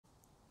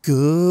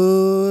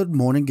Good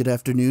morning, good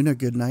afternoon, or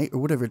good night,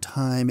 or whatever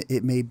time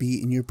it may be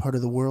in your part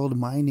of the world.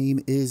 My name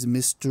is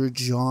Mr.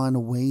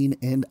 John Wayne,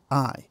 and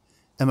I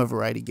am a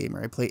variety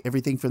gamer. I play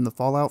everything from the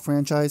Fallout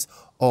franchise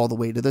all the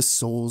way to the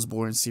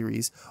Soulsborne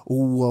series.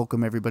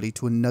 Welcome, everybody,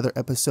 to another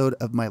episode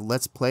of my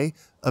Let's Play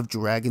of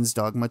Dragon's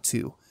Dogma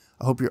 2.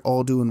 I hope you're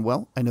all doing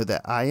well. I know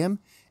that I am.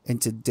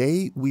 And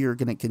today we are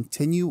going to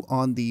continue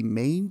on the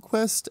main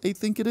quest, I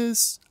think it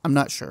is. I'm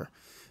not sure.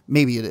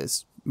 Maybe it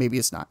is. Maybe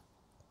it's not.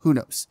 Who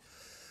knows?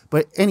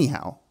 But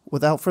anyhow,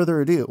 without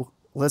further ado,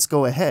 let's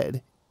go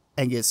ahead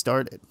and get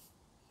started.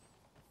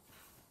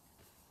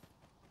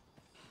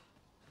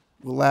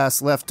 We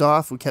last left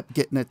off, we kept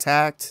getting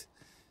attacked.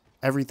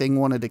 Everything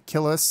wanted to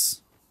kill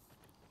us.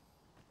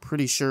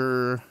 Pretty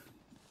sure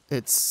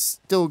it's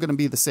still going to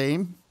be the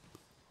same.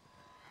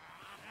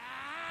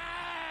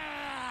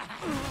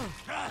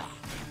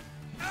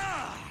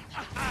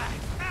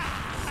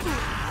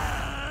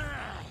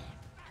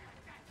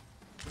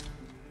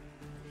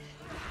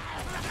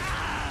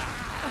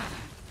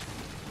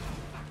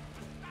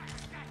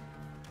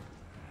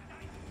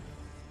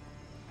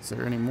 Is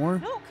there any more?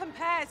 Naught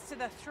compares to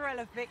the thrill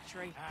of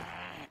victory.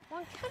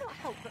 One cannot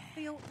help but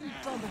feel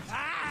indomitable.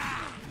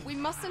 We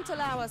mustn't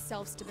allow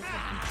ourselves to become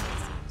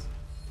complacent.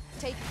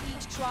 Take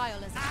each trial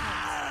as it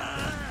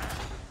comes.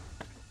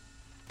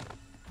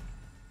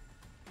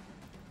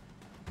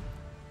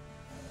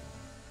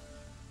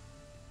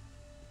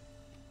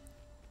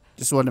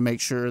 Just wanted to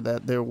make sure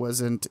that there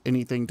wasn't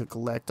anything to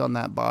collect on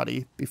that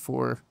body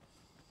before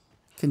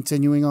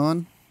continuing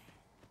on.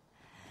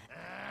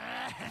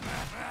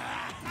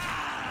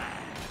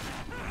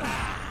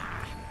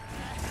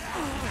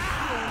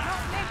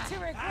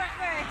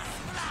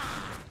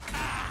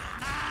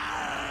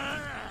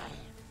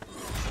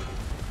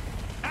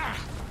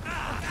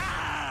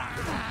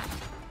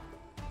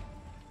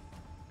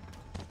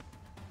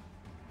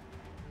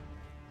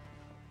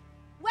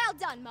 Well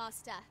done,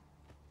 Master.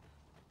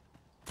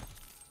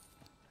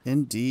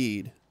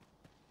 Indeed.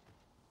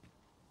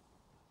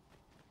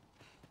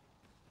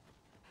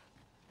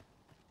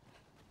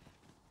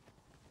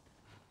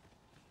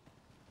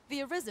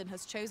 The Arisen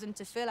has chosen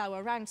to fill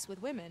our ranks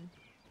with women.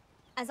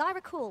 As I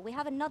recall, we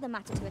have another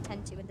matter to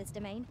attend to in this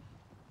domain.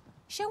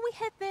 Shall we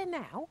head there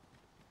now?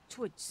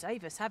 'Twould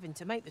save us having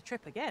to make the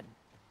trip again.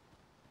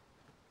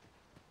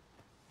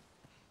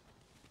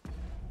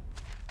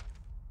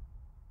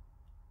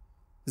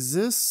 Is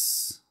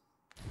this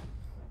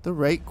the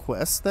right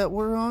quest that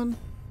we're on?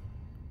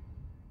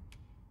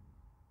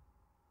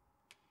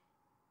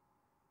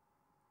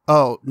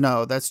 Oh,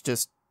 no, that's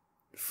just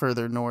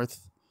further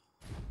north.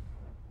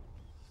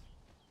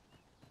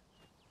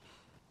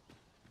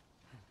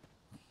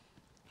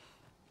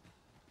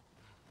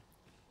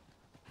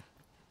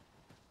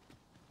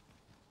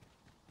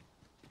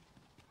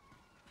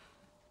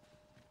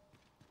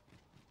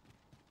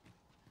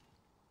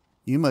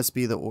 You must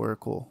be the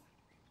Oracle.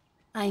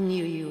 I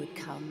knew you would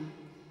come,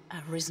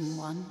 Arisen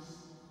One.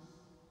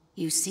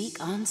 You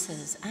seek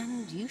answers,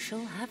 and you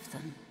shall have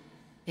them,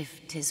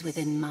 if 'tis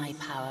within my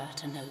power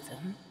to know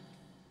them.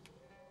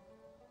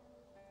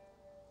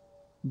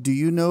 Do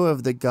you know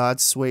of the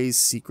God Sway's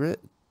secret?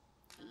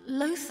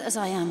 Loath as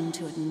I am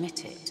to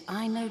admit it,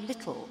 I know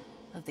little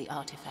of the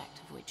artifact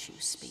of which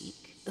you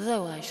speak,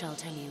 though I shall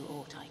tell you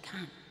aught I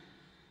can.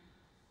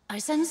 I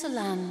sense a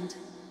land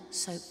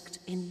soaked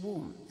in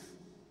warmth.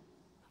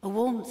 A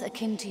warmth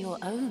akin to your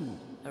own,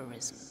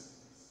 Arisen,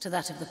 to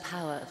that of the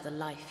power of the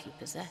life you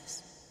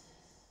possess.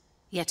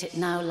 Yet it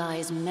now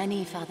lies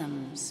many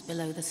fathoms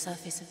below the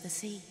surface of the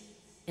sea,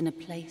 in a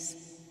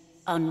place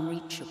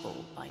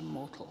unreachable by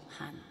mortal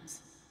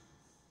hands.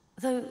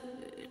 Though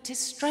 'tis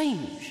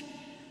strange,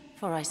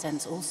 for I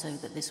sense also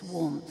that this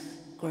warmth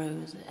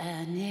grows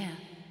ere near.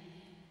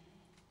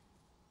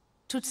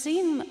 'Twould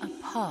seem a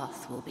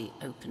path will be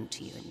open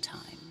to you in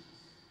time,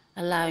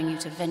 allowing you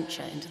to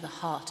venture into the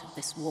heart of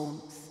this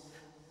warmth,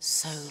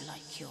 so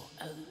like your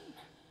own.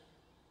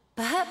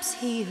 Perhaps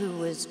he who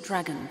was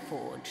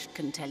dragon-forged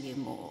can tell you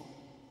more.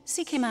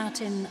 Seek him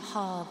out in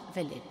Harv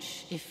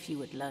Village, if you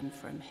would learn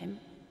from him.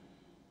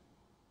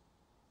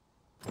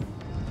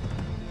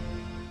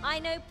 I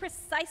know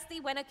precisely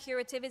when a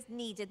curative is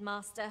needed,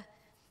 Master.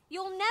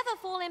 You'll never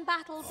fall in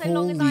battle so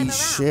long as I'm Holy around.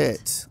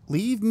 shit.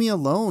 Leave me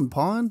alone,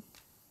 pawn.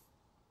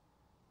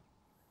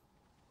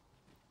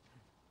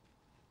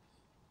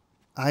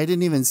 I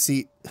didn't even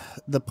see...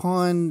 The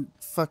pawn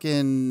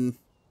fucking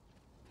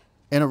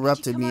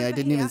interrupted me. I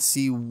didn't even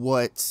see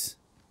what...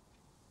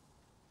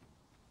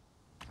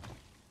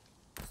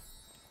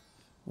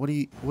 What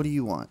do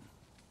you want?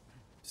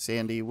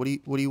 Sandy, what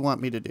do you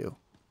want me to do?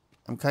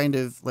 I'm kind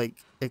of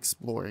like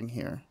exploring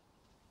here.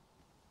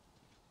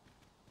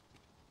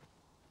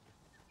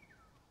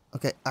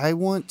 Okay, I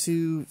want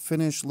to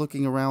finish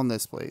looking around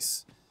this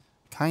place.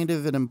 Kind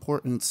of an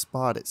important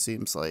spot, it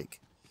seems like.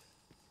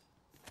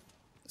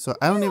 So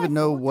I don't even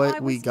know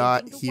what we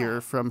got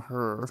here from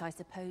her. But I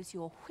suppose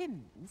your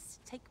whims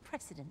take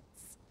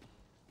precedence.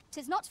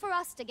 'Tis not for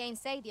us to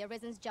gainsay the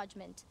Arisen's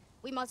judgment.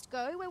 We must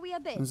go where we are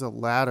bid. There's a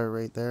ladder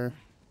right there.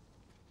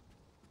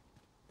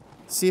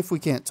 See if we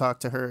can't talk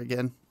to her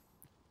again.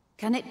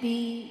 Can it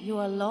be you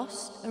are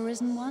lost,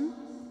 Arisen One?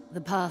 The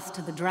path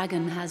to the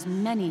dragon has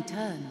many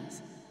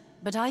turns,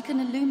 but I can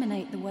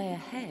illuminate the way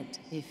ahead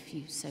if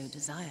you so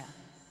desire.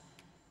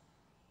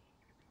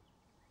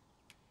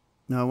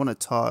 No, I want to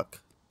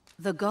talk.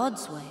 The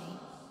God's way.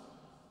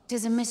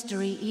 'Tis a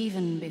mystery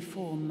even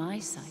before my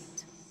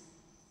sight.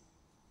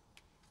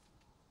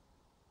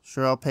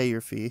 Sure, I'll pay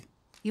your fee.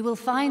 You will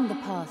find the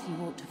path you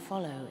ought to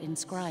follow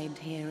inscribed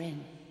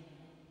herein.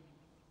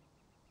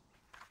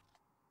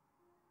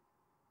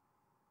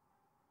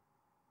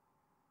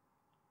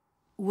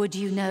 Would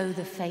you know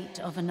the fate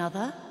of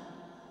another?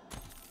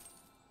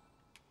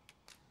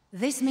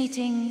 This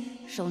meeting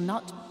shall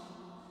not...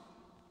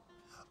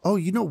 Oh,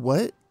 you know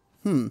what?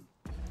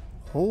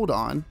 Hold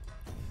on.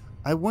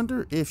 I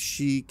wonder if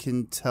she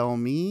can tell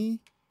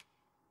me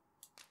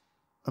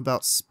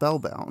about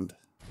Spellbound.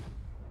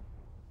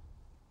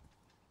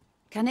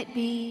 Can it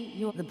be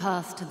your... The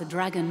path to the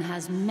dragon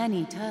has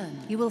many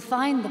turns. You will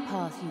find the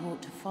path you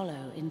ought to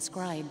follow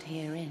inscribed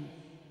herein.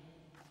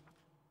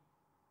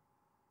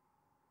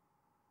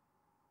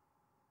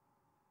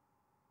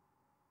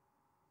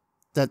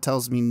 That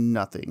tells me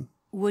nothing.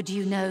 Would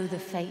you know the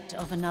fate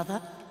of another?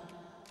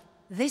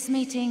 This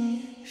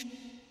meeting...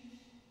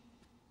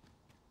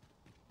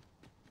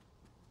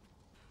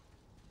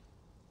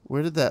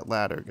 Where did that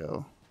ladder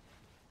go?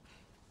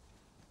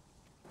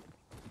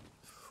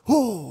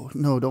 Oh,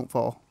 no, don't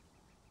fall.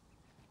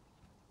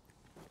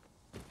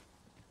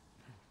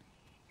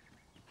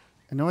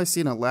 I know I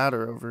seen a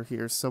ladder over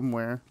here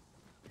somewhere.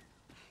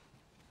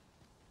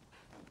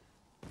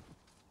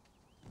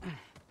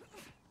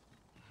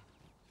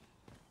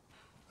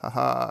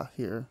 Haha,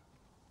 here.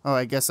 Oh,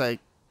 I guess I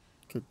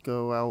could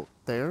go out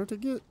there to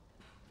get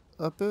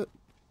up it.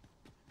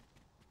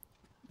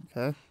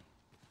 Okay.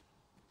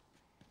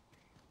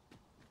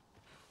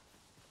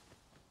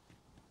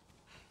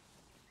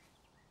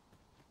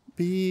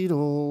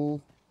 Beetle.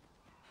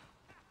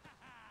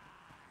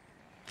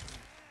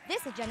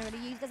 This is generally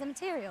used as a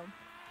material.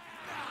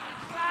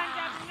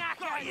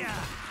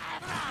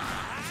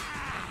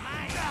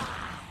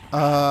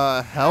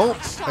 Help?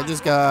 I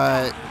just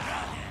got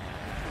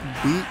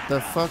beat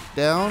the fuck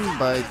down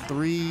by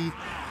 3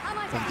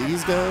 of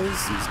these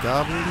guys, these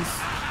goblins.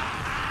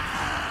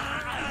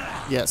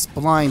 Yes,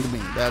 blind me.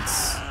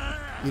 That's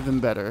even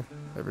better,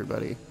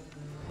 everybody.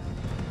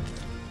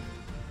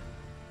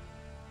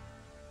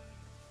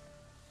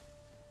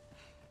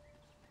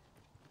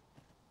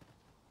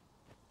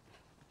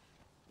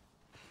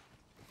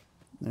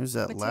 There's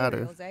that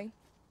ladder. Materials, eh?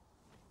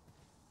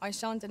 I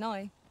shan't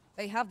deny.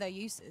 They have their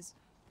uses.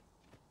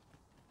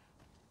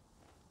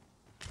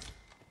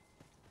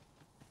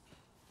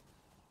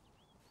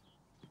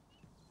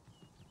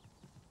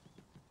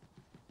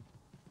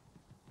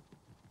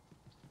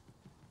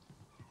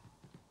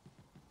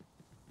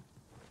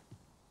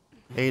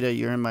 Ada,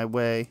 you're in my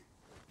way.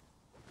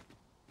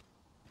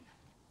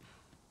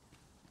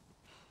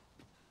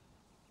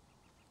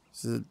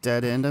 This is a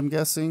dead end, I'm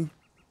guessing.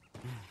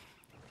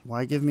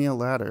 Why give me a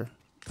ladder?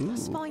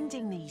 Must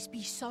finding these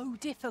be so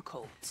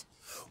difficult?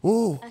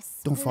 Oh, A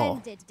don't fall.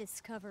 splendid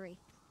discovery.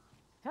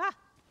 Ha!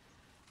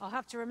 I'll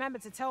have to remember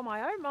to tell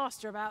my own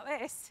master about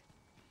this.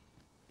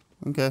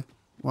 Okay.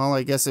 Well,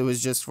 I guess it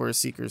was just for a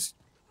seeker's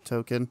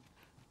token.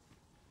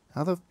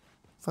 How the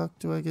fuck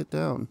do I get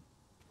down?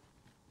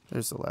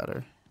 There's the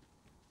ladder.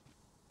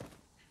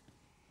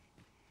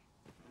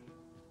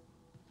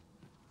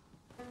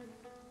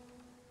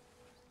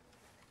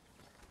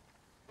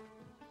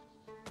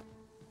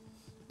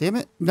 Damn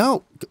it.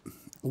 No.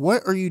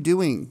 What are you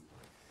doing?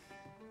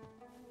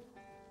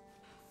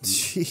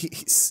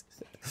 Jeez.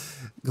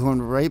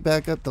 Going right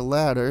back up the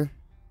ladder.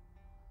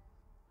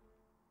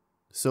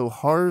 So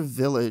Har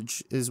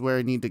Village is where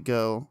I need to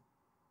go.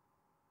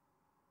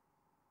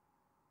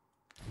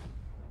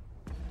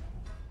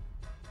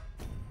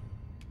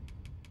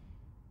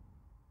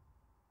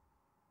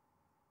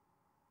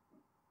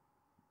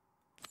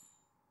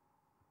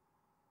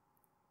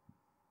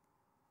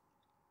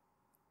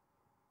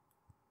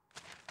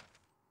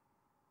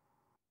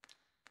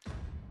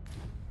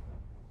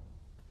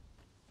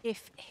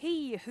 If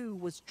he who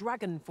was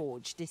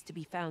dragon-forged is to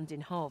be found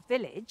in Har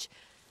Village,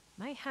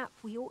 mayhap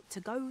we ought to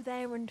go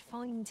there and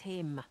find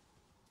him.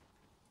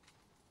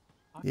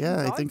 Yeah, I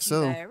can guide think you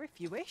so. there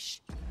if you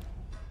wish.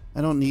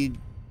 I don't need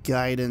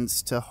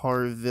guidance to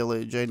Har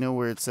Village. I know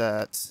where it's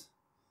at.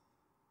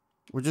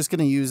 We're just going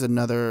to use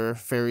another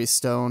fairy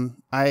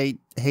stone. I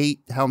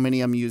hate how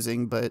many I'm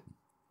using, but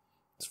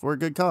it's for a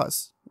good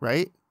cause,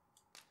 right?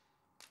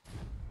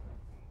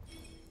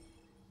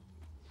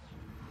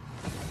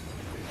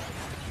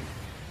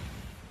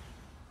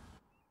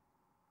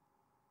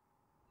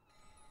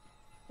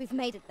 We've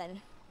made it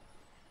then.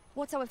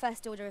 What's our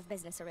first order of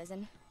business,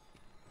 Arisen?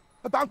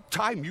 About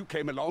time you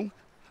came along.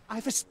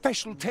 I've a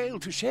special tale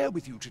to share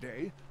with you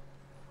today.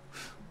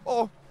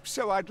 Or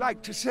so I'd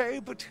like to say,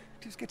 but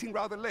it is getting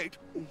rather late.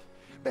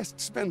 Best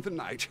spend the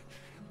night.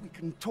 We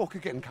can talk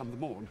again come the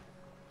morn.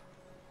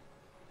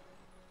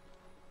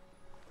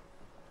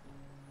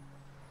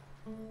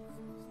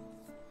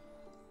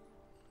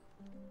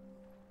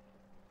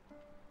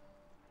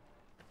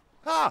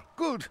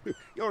 Good,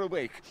 you're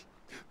awake.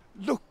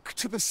 Look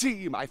to the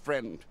sea, my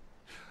friend.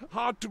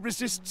 Hard to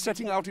resist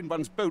setting out in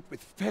one's boat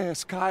with fair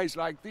skies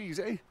like these,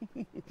 eh?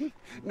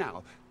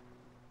 Now,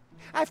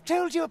 I've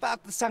told you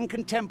about the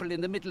sunken temple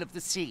in the middle of the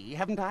sea,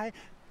 haven't I?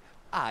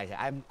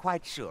 I'm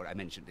quite sure I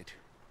mentioned it.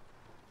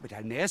 But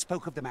I ne'er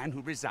spoke of the man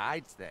who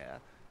resides there.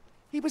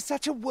 He was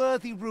such a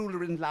worthy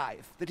ruler in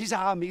life that his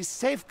armies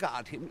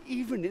safeguard him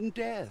even in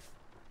death.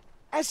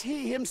 As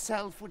he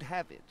himself would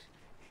have it,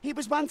 he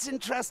was once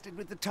entrusted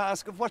with the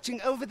task of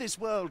watching over this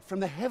world from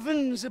the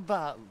heavens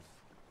above.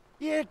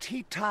 Yet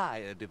he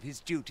tired of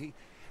his duty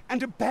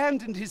and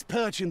abandoned his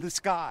perch in the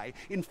sky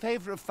in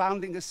favor of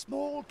founding a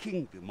small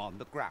kingdom on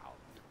the ground.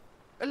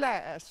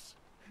 Alas,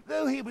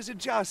 though he was a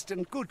just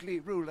and goodly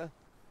ruler,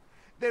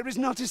 there is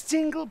not a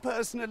single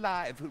person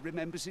alive who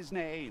remembers his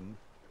name.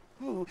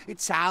 Oh, it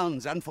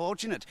sounds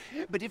unfortunate,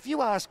 but if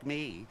you ask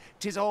me,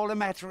 'tis all a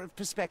matter of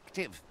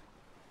perspective.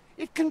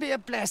 It can be a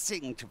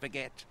blessing to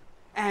forget,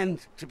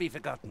 and to be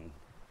forgotten.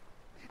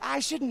 I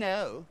should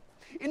know.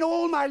 In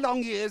all my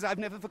long years, I've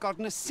never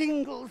forgotten a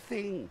single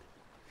thing.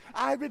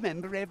 I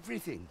remember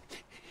everything,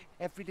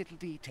 every little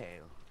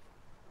detail.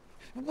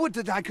 Would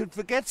that I could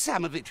forget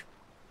some of it.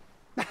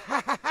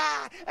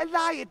 A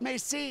lie it may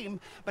seem,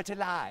 but a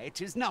lie it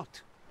is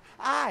not.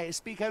 I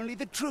speak only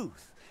the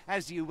truth,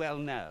 as you well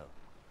know.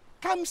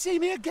 Come see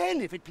me again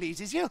if it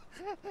pleases you.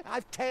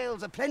 I've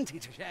tales aplenty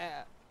to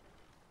share.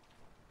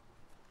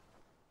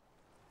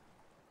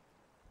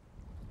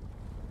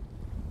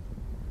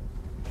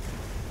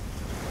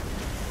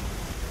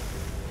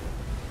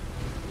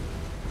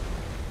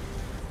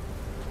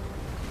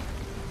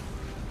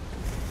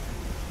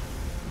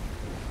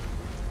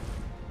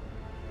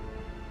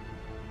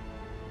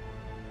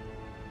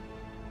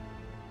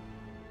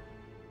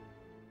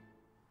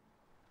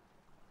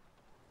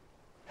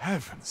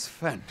 Heavens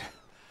fend,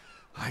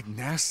 I'd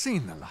ne'er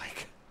seen the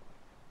like.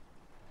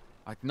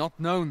 I'd not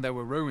known there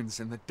were ruins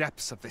in the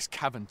depths of this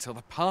cavern till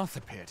the path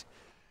appeared.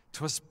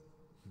 'Twas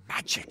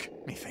magic,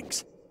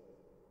 methinks.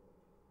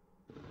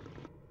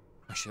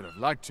 I should have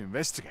liked to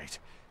investigate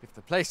if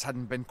the place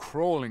hadn't been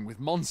crawling with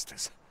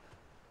monsters.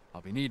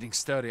 I'll be needing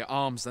sturdier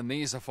arms than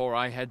these afore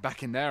I head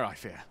back in there, I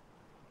fear.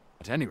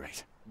 At any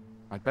rate,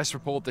 I'd best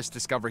report this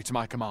discovery to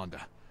my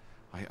commander.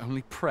 I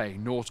only pray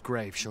naught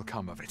grave shall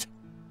come of it.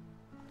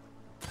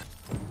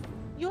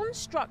 Yon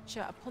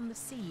structure upon the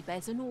sea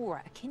bears an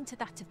aura akin to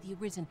that of the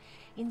Arisen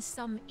in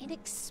some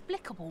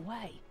inexplicable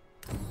way.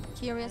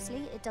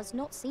 Curiously, it does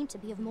not seem to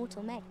be of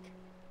mortal make.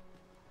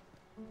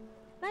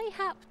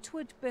 Mayhap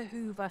 'twould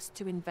behoove us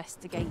to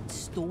investigate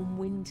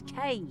Stormwind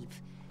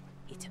Cave.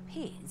 It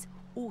appears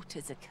aught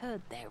has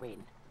occurred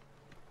therein.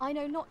 I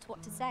know not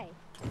what to say.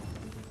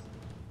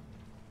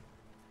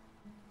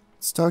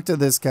 Let's talk to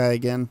this guy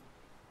again.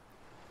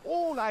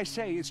 All I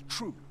say is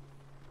true.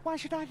 Why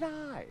should I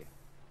lie?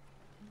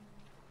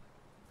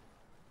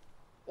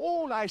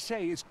 All I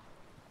say is...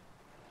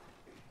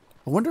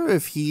 I wonder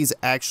if he's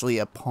actually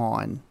a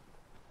pawn.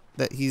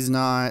 That he's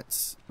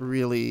not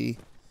really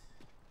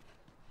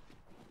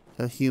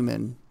a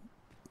human,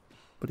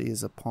 but he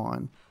is a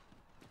pawn.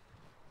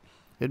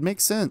 It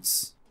makes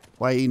sense.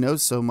 Why he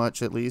knows so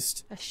much, at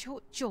least. A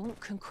short jaunt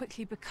can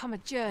quickly become a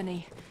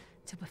journey,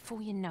 till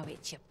before you know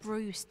it, you're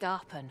bruised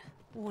up and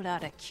all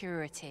out of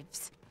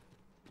curatives.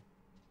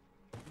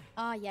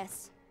 Ah,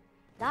 yes.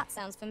 That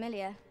sounds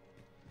familiar.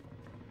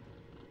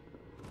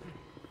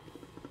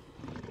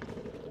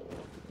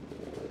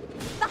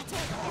 Battle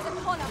is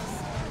upon us!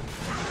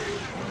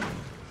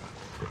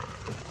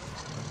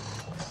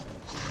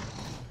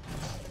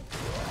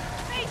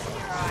 Feast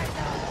your eyes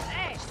on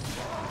this!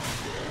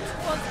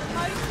 Was the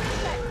most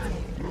effective.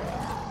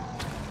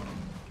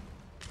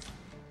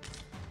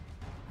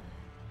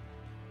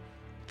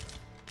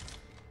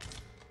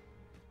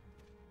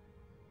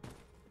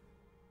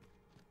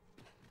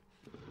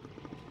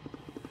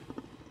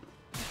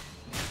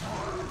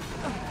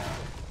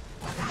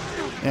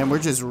 And we're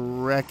just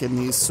wrecking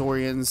these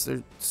Saurians.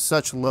 They're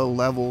such low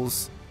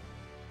levels.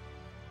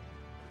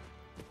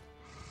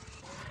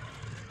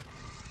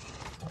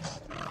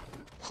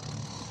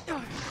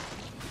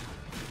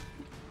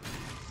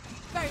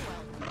 Very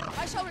well.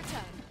 I shall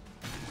return.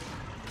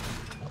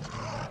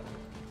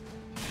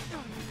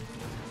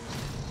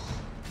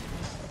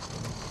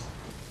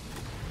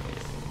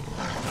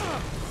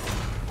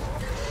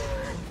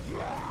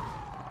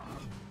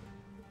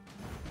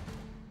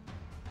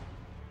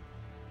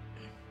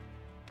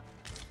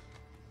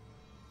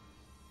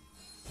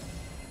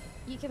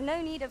 You have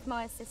no need of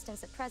my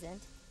assistance at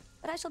present,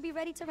 but I shall be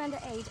ready to render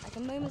aid at a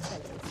moment's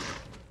notice.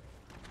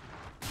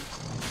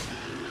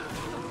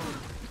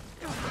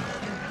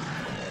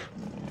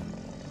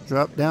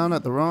 Drop down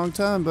at the wrong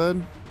time,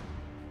 bud.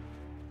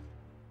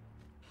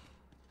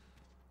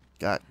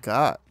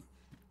 Got.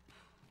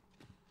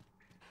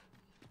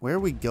 Where are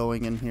we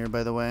going in here,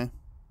 by the way?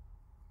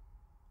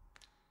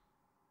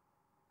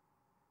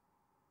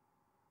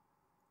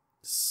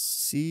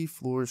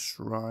 Seafloor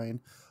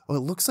Shrine. Oh, it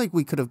looks like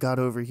we could have got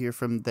over here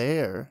from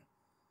there.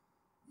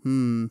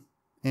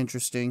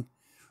 Interesting.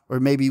 Or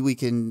maybe we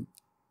can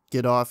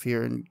get off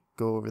here and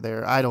go over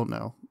there. I don't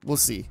know. We'll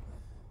see.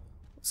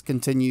 Let's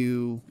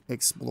continue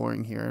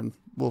exploring here, and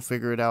we'll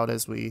figure it out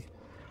as we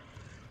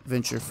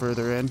venture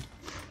further in.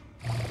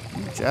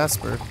 Ooh,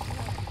 Jasper.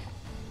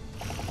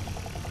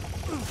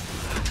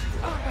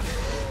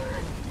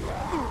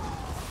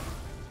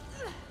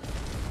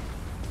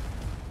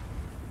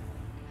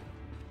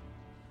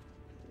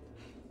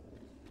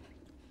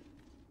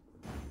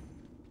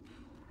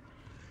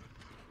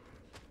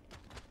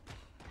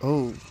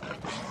 Oh,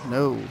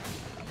 no.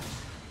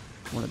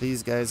 One of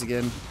these guys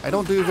again. I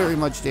don't do very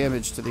much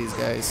damage to these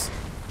guys.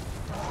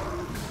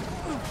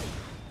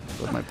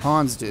 But my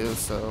pawns do,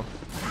 so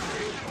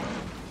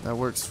that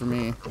works for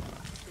me.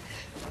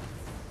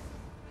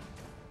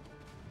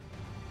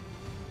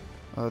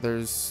 Oh,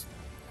 there's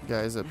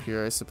guys up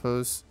here, I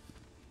suppose.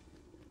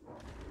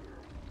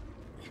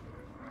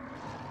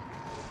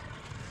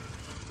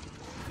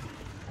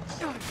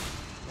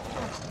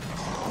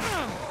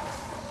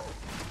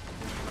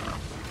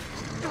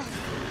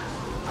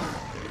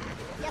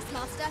 Yes,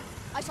 Master.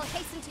 I shall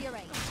hasten to your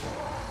aid.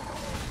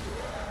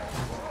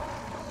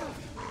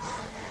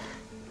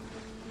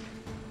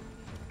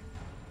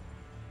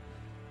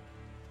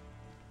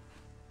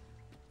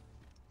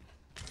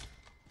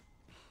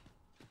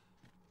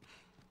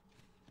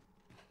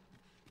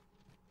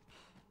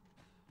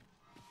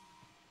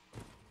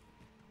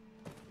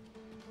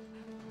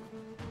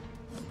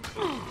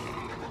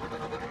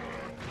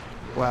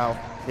 Wow.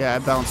 Yeah, I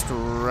bounced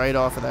right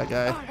off of that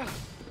guy.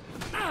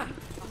 I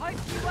hope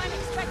you weren't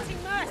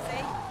expecting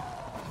mercy.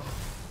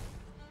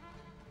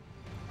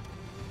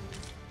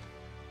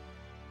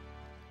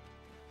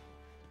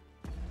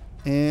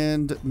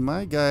 And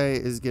my guy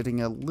is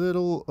getting a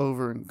little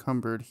over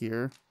encumbered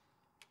here.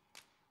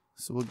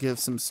 So we'll give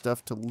some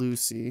stuff to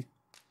Lucy.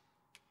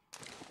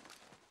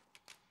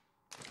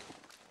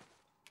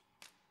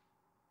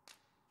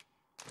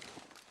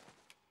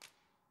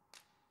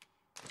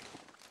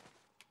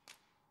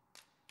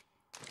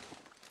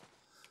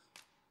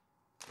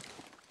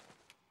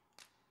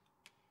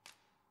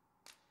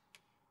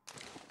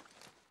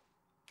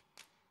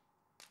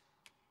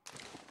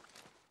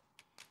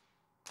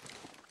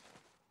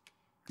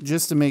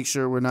 Just to make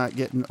sure we're not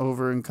getting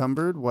over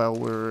encumbered while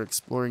we're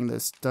exploring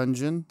this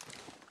dungeon.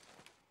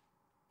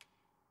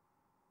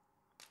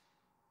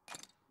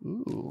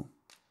 Ooh.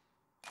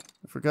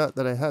 I forgot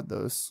that I had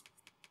those.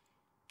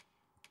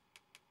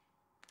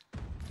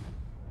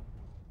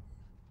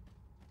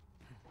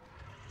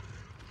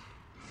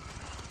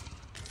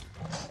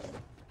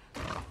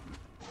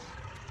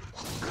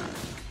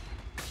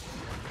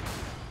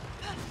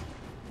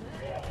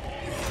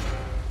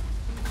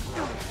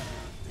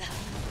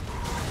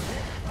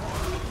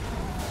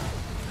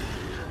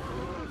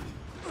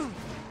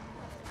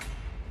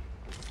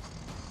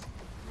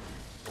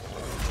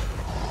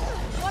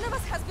 One of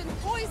us has been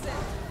poisoned.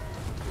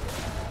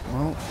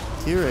 Well,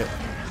 hear it.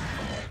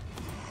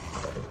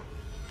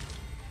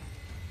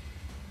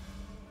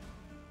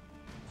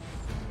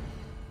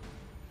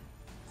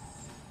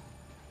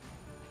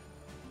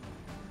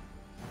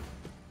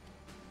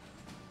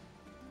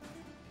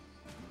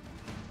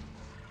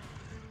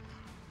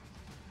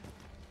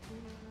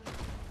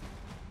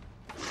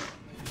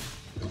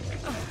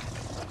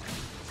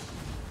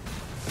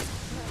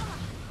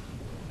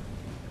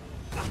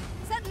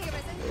 Certainly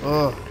arisen.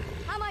 Oh,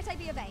 How might I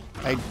be of aid?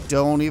 I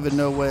don't even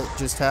know what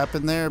just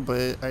happened there,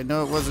 but I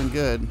know it wasn't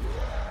good.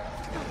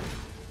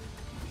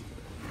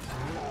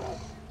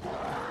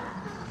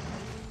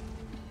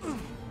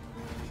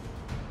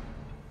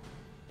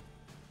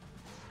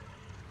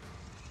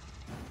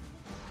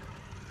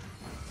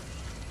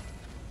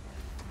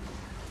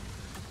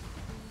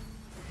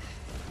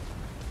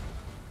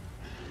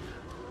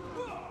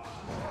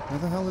 Where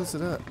the hell is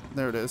it at?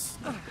 There it is.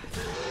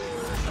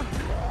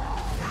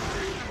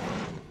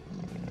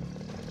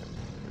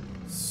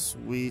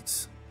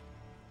 Sweet.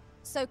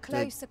 So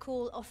close a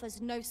call offers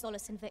no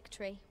solace in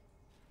victory.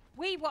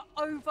 We were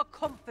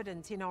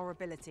overconfident in our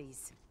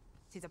abilities.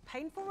 It is a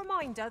painful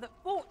reminder that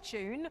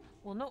fortune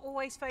will not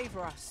always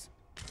favour us.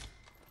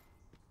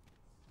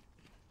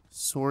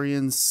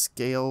 Saurian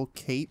scale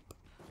cape.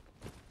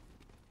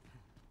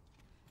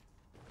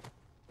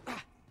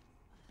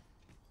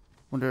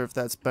 Wonder if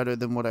that's better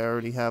than what I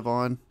already have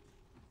on.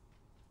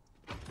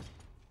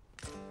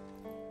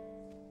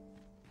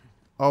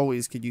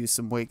 Always could use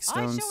some wake I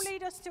stones. shall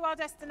lead us to our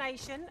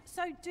destination,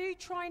 so do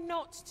try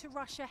not to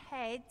rush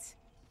ahead.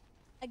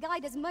 A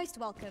guide is most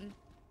welcome.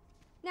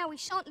 Now we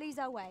shan't lose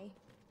our way.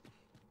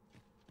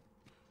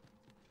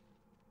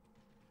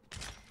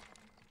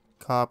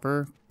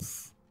 Copper.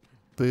 Pff.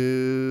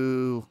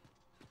 Boo.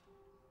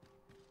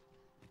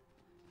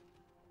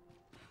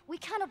 We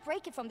cannot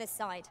break it from this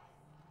side.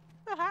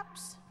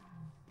 Perhaps.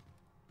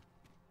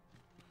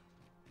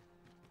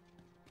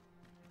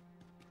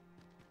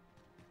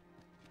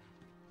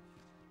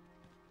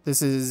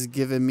 This is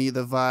giving me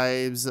the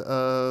vibes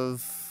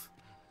of...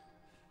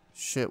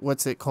 Shit,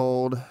 what's it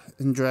called?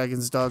 In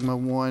Dragon's Dogma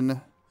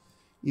 1.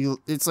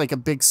 It's like a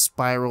big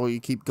spiral you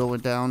keep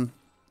going down.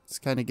 It's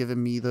kind of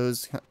giving me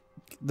those...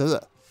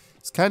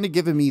 It's kind of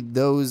giving me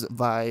those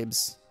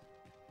vibes.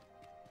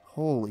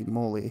 Holy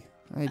moly.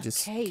 I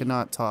just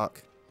cannot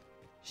talk.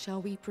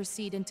 Shall we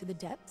proceed into the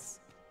depths?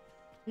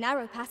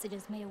 Narrow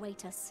passages may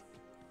await us.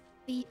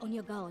 Be on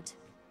your guard.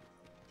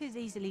 'Tis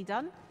easily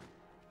done.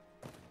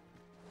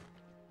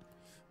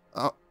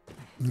 Oh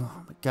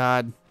my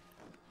god.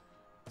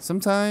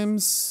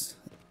 Sometimes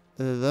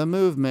the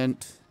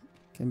movement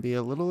can be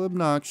a little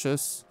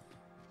obnoxious.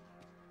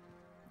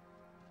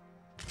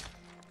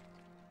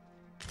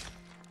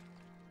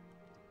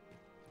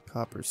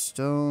 Copper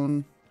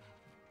stone.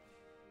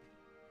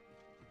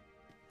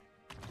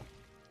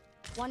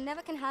 One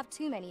never can have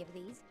too many of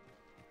these.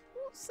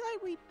 What say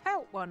we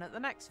pelt one at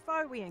the next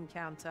foe we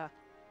encounter?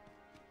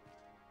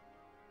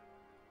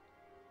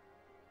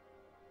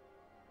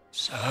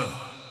 So,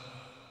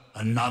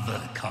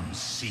 another comes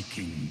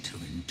seeking to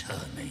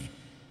inter me.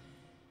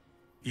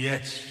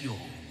 Yet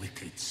your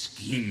wicked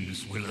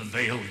schemes will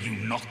avail you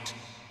not,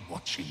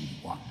 Watching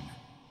One.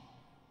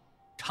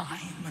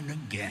 Time and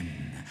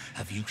again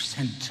have you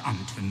sent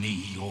unto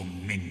me your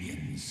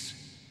minions.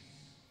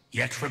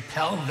 Yet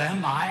repel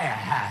them I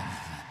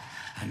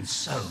have, and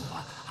so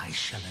I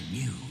shall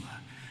anew,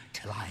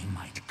 till I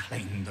might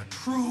claim the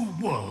true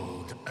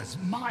world as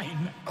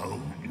mine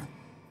own.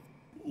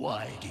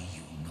 Why do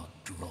you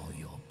not draw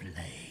your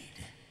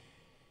blade?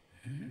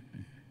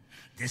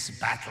 This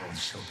battle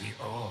shall be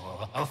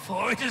o'er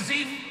afore it has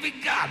even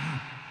begun.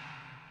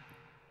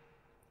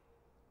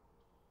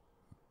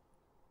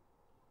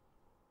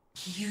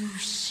 You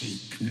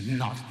seek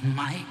not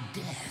my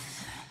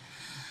death.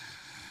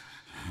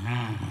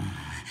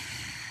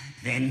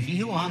 Then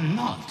you are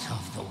not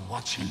of the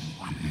Watching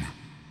One.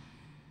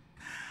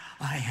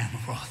 I am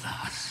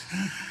Rothas,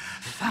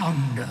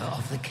 founder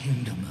of the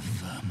Kingdom of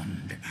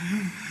Vermund.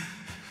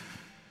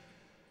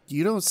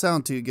 You don't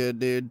sound too good,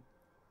 dude.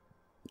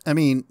 I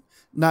mean,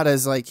 not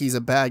as like he's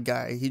a bad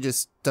guy. He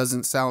just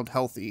doesn't sound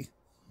healthy.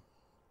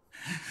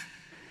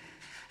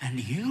 And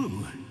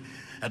you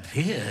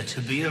appear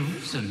to be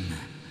arisen.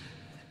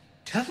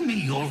 Tell me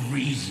your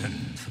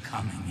reason for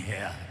coming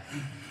here.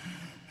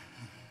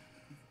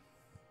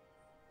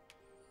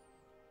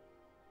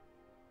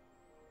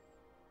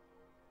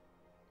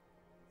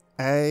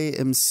 I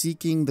am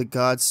seeking the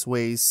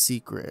Godsway's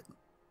secret.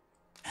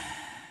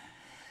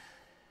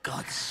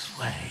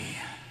 Godsway.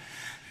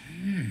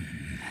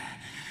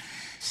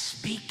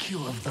 Speak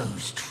you of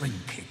those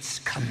trinkets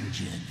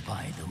conjured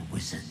by the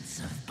wizards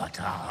of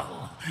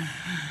Batal?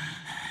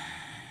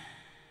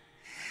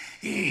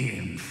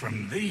 E'en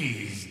from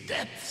these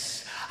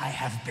depths I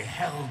have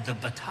beheld the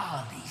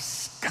Batali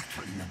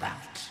scuttling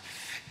about,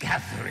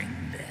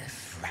 gathering their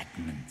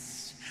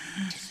fragments.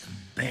 'Tis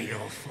a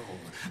baleful,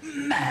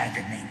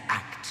 maddening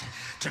act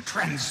to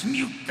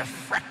transmute the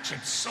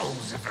fractured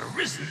souls of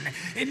Arisen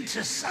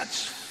into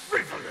such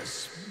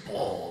frivolous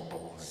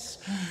baubles.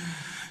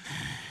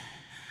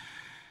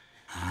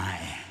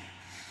 Aye,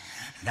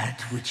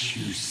 that which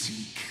you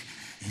seek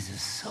is a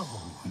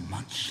soul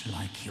much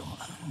like your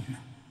own.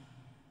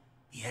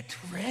 Yet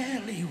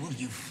rarely will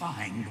you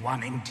find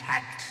one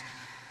intact,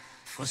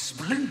 for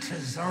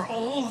splinters are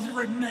all that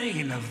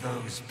remain of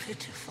those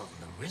pitiful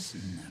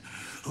Arisen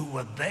who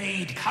were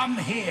bade come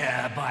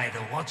here by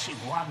the Watching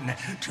One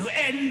to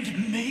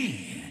end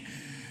me.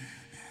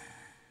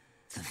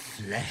 The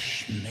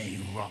flesh may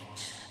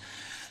rot,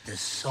 the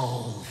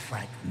soul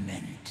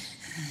fragment,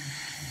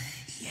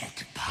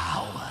 yet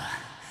power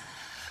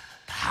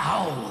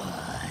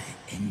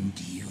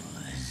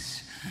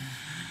endures.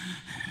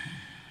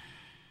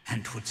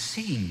 And 'twould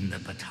seem the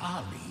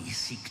Batali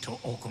seek to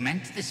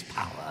augment this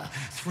power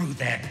through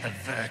their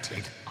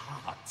perverted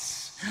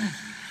arts.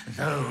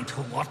 Though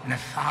to what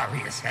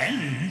nefarious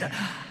end,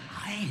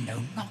 I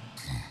know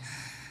not.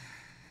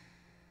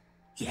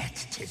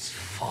 Yet 'tis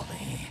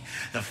folly,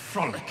 the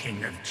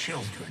frolicking of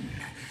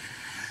children.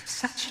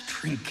 Such a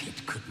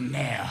trinket could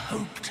ne'er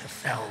hope to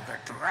fell the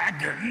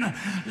dragon,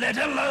 let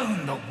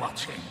alone the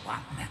Watching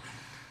One.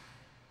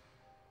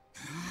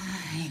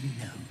 I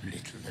know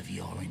little of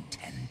your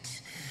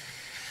intent,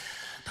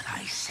 but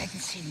I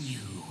sense in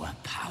you a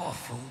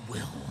powerful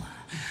will.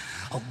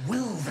 A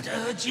will that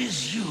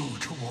urges you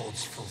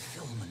towards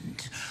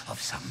fulfillment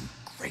of some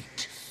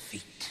great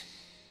feat.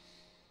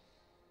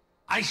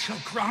 I shall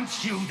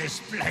grant you this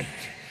blade.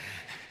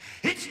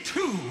 It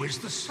too is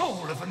the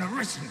soul of an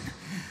Arisen.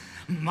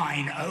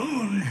 Mine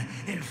own,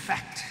 in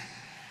fact.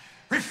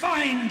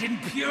 Refined in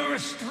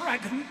purest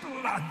dragon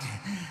blood.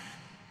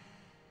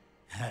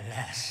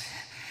 Alas,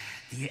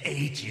 the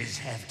ages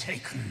have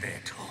taken their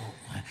toll.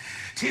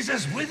 'Tis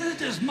as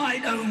withered as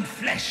mine own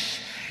flesh.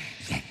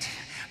 Yet,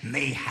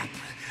 mayhap,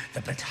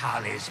 the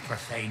Batali's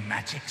profane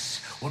magics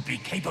would be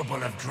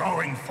capable of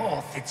drawing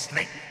forth its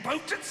latent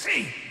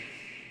potency.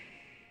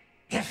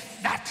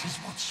 If that is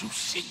what you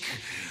seek,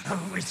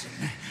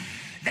 Arisen,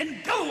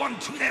 then go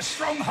unto their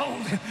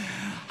stronghold.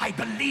 I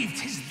believe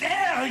 'tis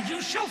there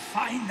you shall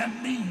find the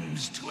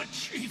means to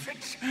achieve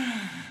it.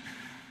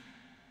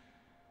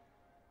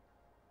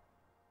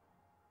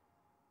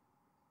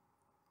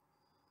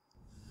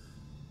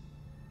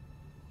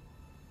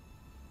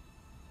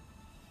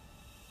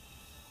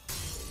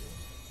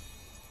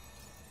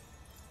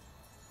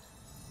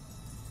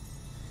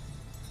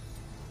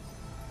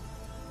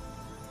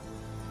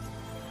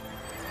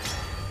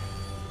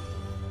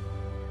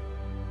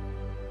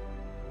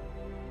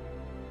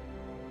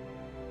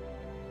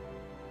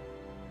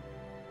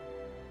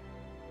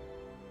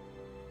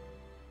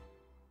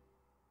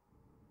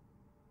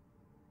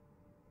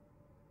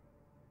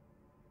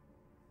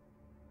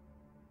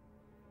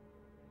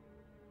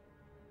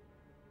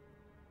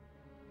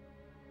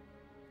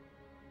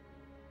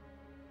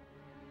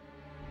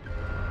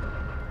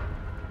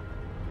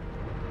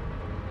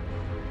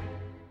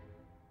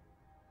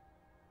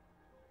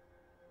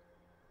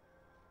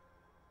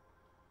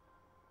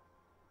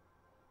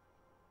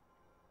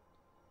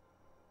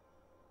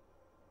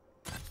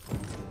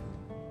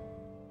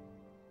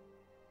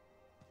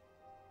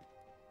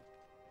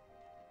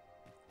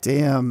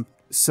 Damn.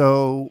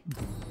 So,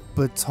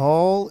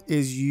 Batal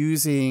is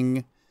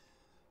using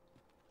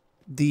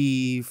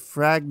the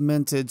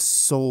fragmented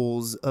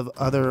souls of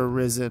other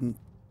Arisen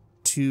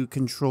to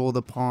control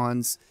the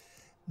pawns.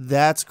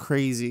 That's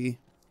crazy.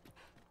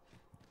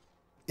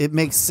 It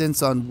makes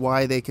sense on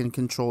why they can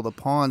control the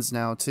pawns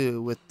now,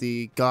 too, with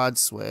the God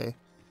Sway.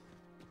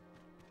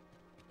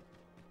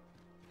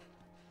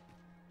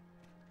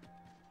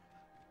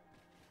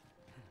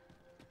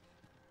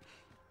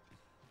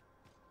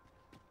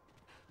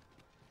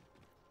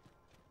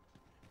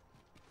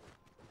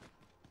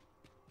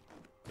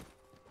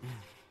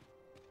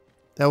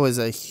 That was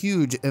a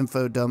huge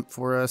info dump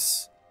for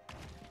us.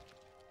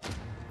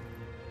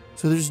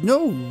 So there's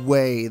no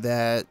way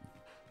that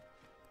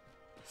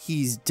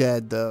he's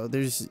dead, though.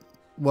 There's,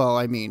 well,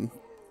 I mean,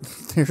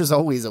 there's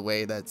always a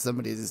way that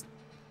somebody's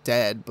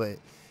dead, but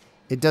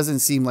it doesn't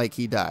seem like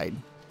he died.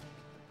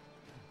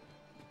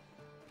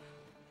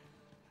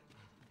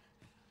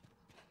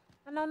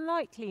 An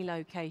unlikely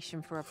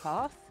location for a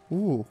path.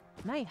 Ooh.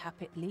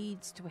 Mayhap it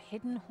leads to a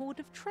hidden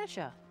hoard of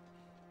treasure.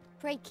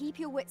 Pray keep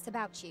your wits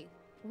about you.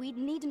 We'd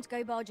need him to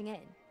go barging in.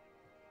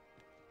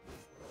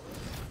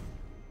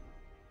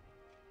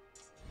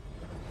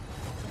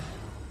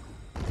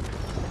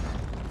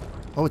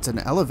 Oh, it's an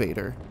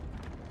elevator.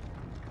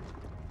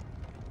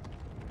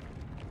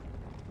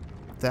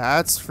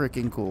 That's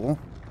freaking cool.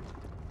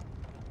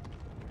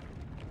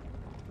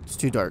 It's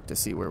too dark to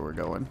see where we're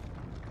going.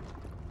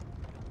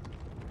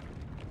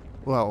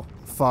 Well,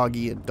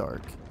 foggy and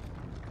dark.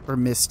 Or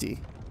misty.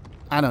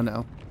 I don't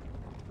know.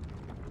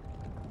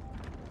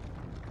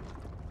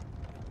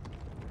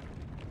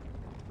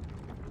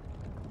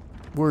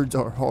 Words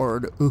are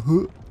hard.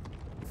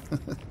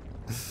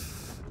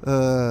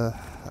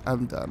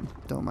 I'm done.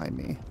 Don't mind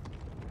me.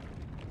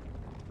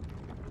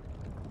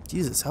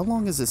 Jesus, how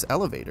long is this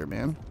elevator,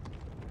 man?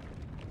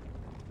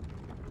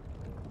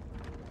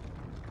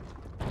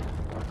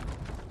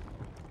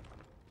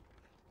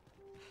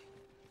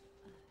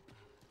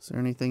 Is there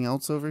anything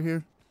else over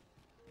here?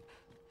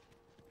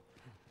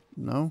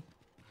 No?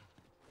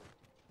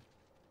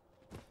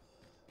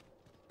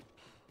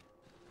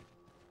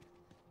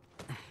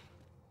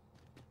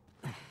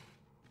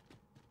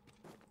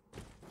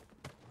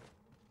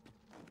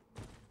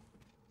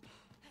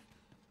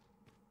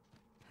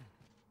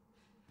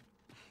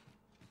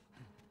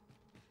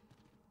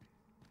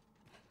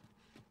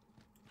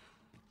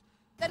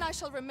 Then I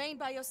shall remain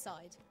by your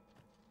side.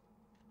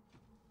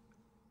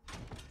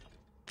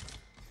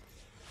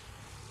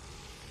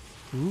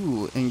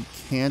 Ooh,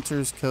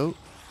 Incanter's coat.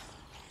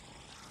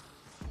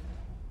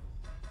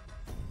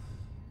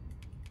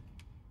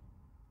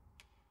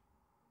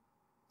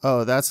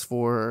 Oh, that's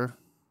for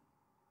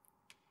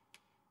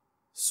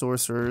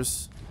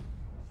sorcerers.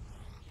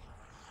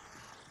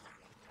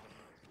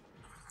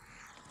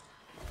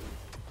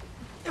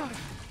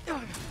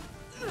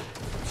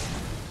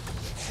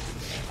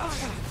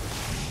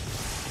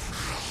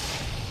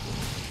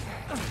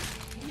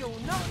 You'll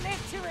not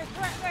live to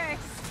regret this!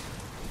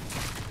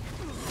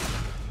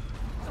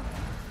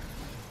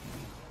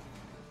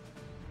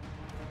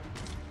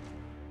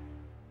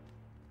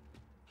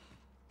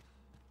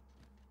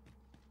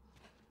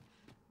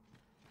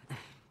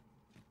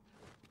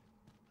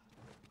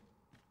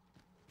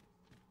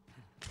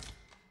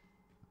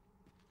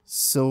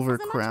 Silver As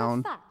a matter of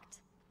crown. fact,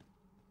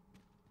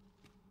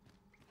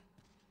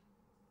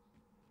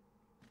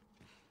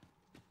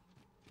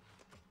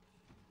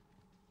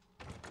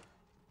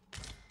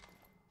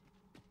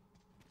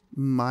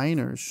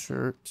 Miner's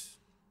shirt.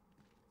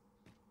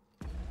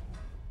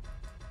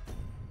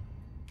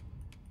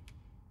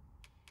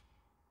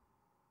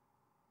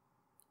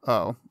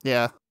 Oh,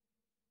 yeah.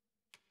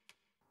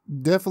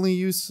 Definitely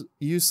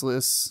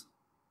useless.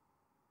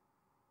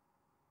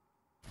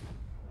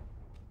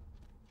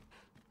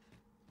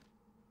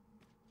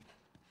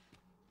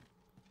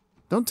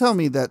 Don't tell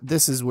me that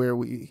this is where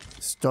we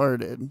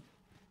started.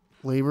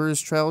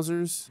 Laborer's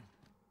trousers.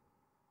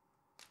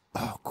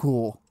 Oh,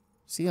 cool.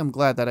 See, I'm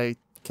glad that I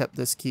kept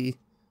this key.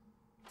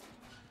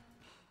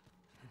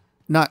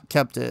 Not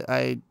kept it,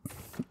 I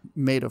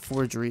made a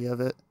forgery of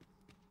it.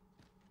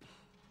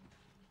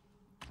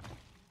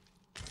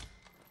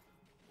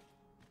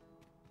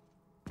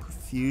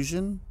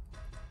 Perfusion.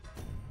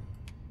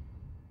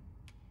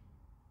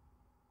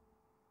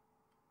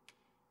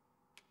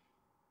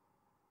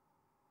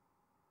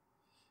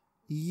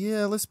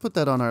 Yeah, let's put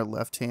that on our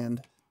left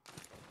hand.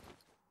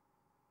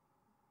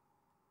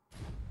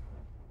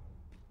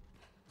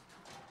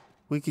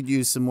 We could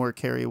use some more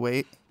carry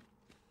weight.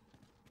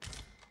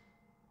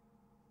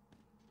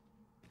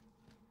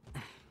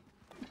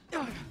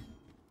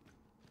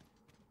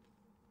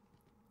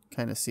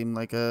 Kind of seemed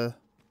like a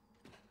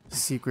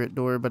secret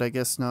door, but I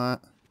guess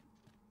not.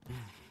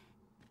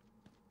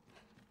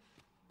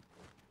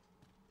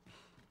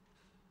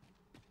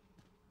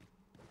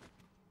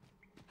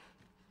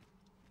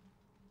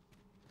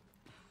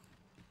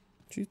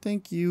 Do you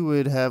think you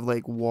would have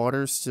like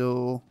water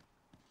still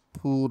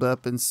pooled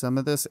up in some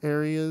of this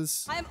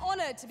areas? I am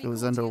honored to be It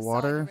was called to your side,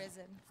 underwater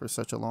Arisen. for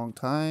such a long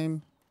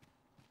time.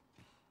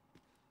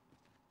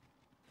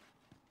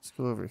 Let's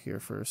go over here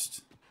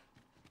first.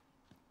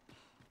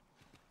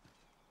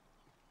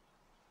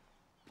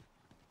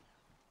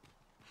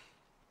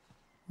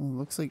 Oh,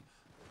 looks like...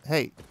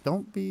 Hey,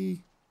 don't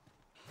be...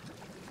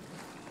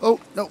 Oh,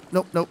 no,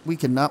 no, no. We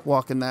cannot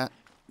walk in that.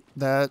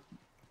 That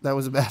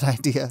was a bad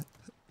idea.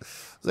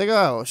 It's like,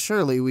 oh,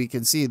 surely we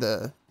can see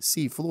the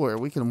sea floor.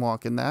 We can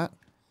walk in that.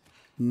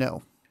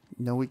 No.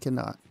 No, we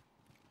cannot.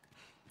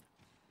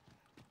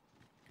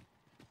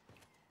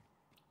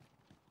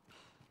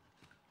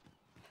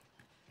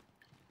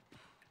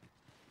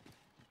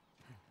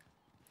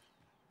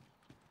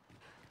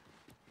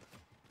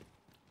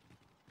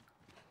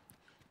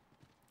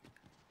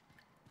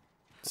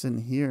 It's in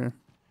here.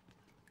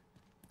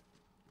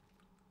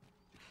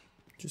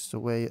 Just a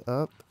way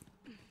up.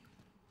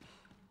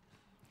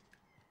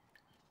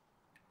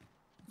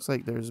 Looks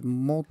like there's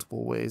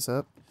multiple ways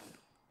up.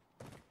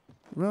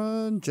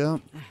 Run,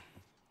 jump.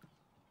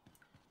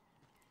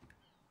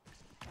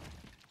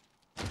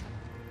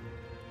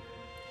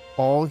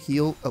 All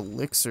heal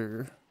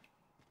elixir.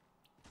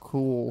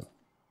 Cool.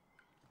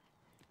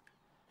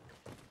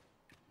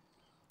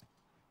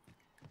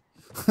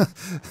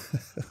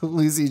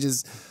 Lucy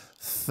just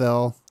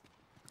fell.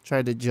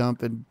 Tried to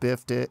jump and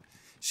biffed it.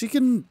 She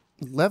can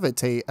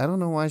levitate. I don't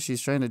know why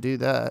she's trying to do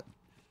that.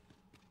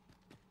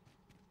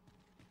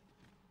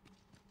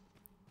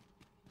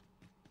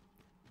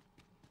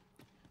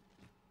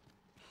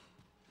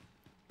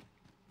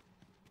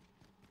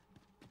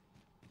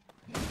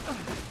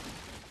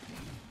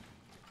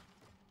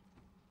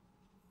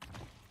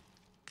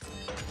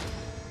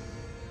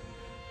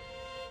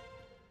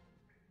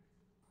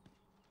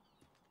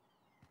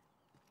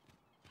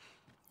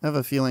 I have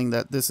a feeling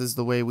that this is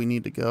the way we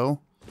need to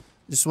go.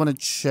 Just want to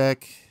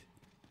check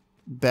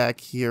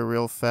back here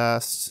real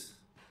fast.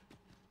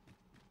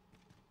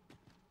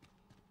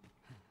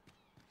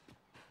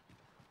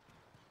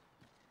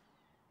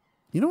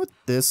 You know what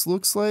this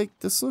looks like?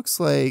 This looks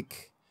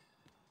like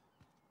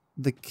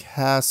the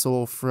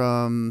castle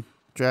from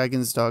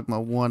Dragon's Dogma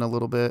 1 a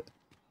little bit.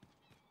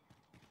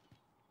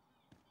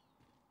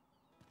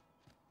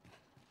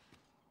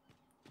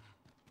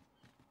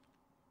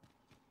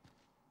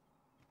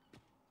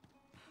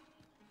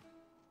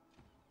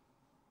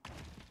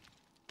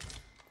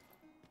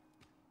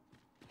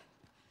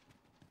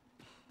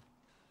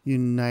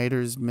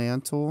 Uniter's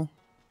Mantle.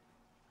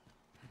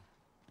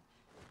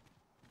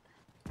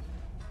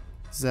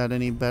 Is that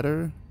any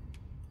better?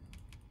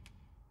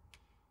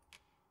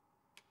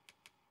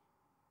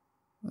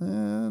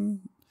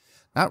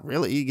 Not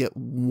really. You get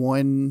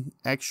one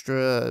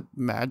extra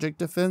magic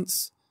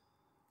defense.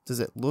 Does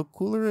it look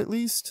cooler at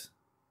least?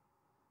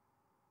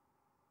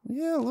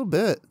 Yeah, a little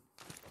bit.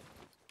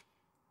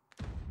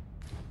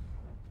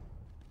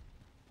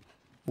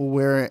 We'll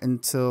wear it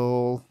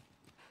until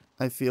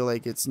I feel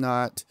like it's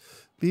not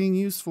being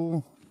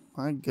useful.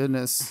 My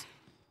goodness.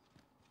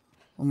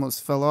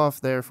 Almost fell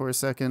off there for a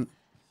second.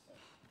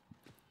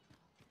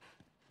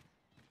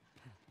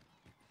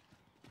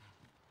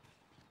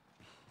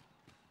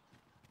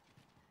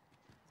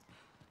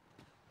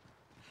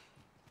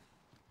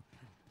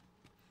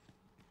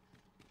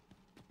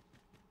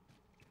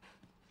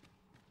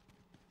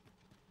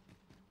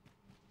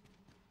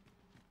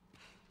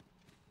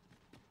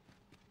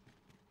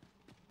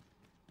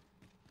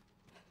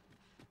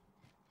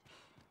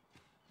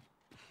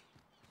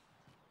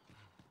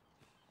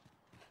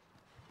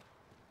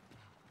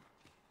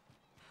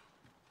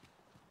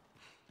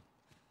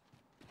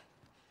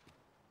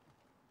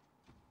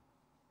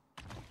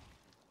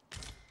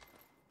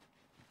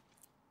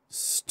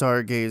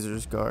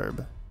 Stargazer's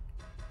garb.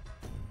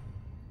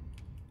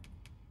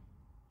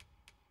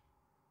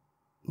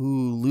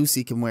 Ooh,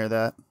 Lucy can wear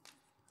that.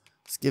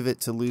 Let's give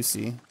it to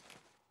Lucy.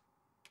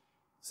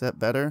 Is that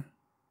better?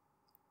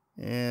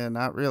 Yeah,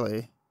 not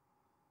really.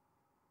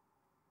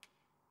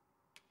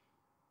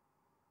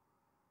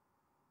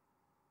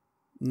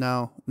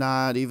 No,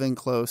 not even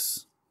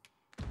close.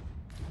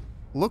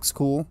 Looks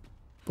cool,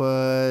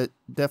 but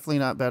definitely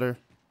not better.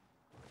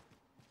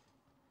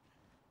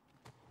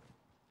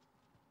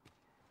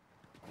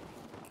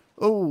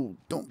 Oh,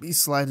 don't be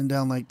sliding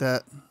down like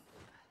that.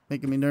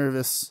 Making me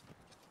nervous.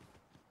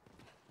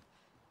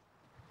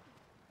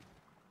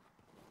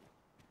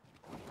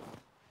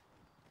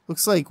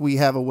 Looks like we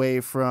have a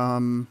way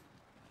from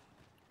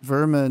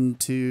Vermin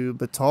to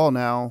Batal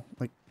now.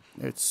 Like,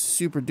 it's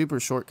super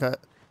duper shortcut.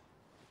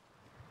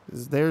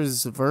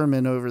 There's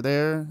Vermin over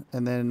there,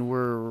 and then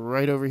we're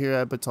right over here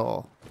at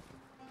Batal.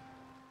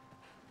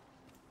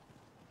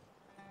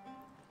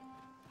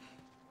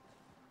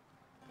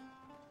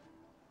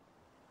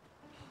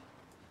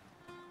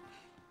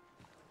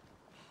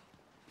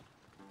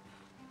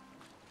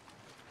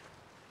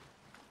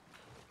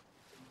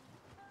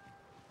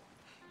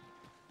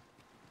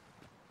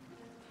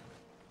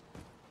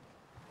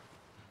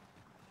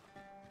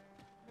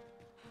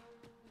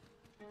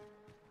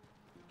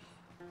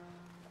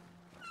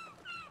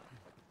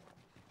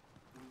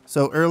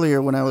 So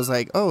earlier when I was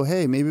like, oh,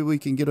 hey, maybe we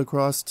can get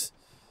across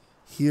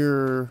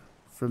here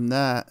from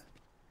that.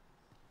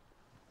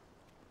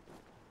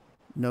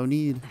 No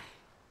need.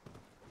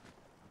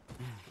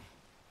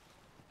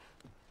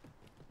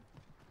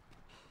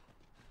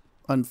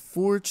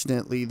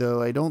 Unfortunately,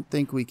 though, I don't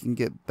think we can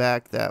get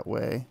back that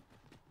way.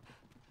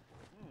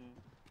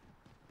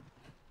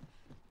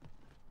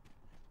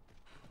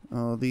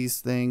 Oh,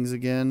 these things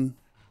again.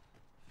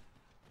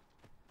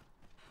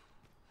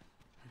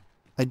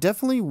 I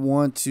definitely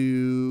want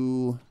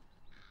to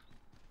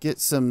get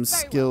some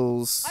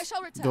skills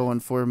going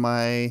for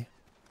my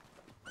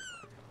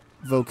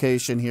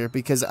vocation here,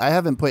 because I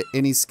haven't put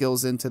any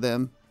skills into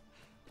them.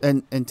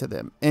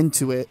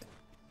 Into it.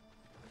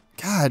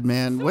 God,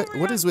 man,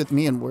 what is with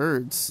me and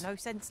words No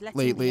sense letting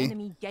lately? the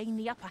enemy gain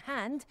the upper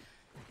hand.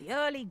 The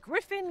early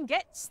griffin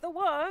gets the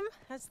worm,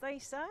 as they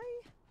say.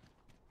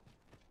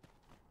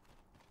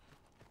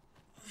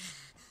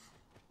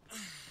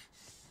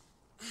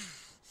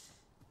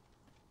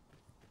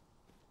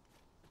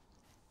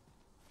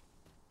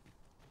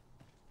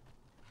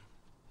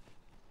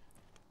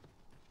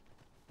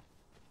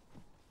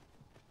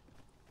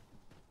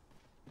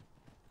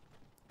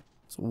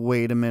 So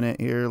wait a minute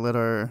here, let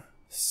our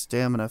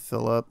stamina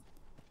fill up,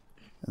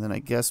 and then I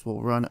guess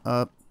we'll run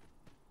up.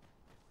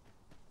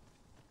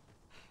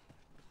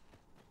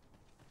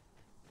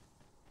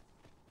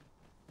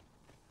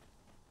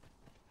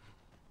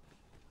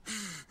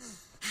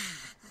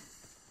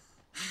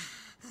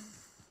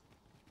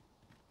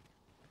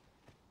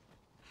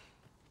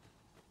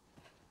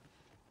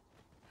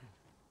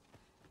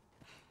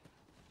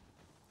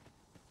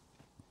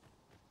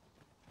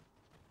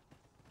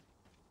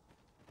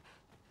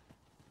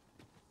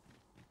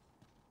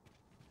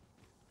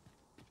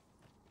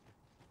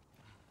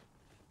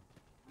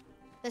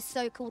 The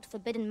so-called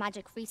Forbidden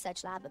Magic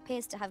Research Lab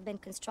appears to have been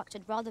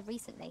constructed rather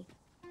recently.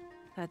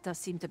 That does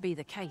seem to be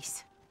the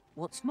case.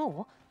 What's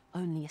more,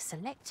 only a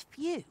select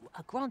few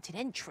are granted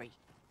entry.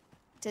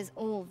 It is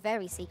all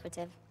very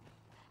secretive.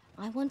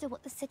 I wonder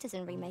what the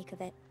citizenry make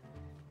of it.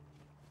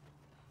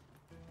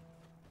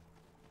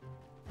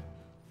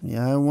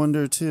 Yeah, I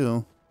wonder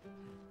too.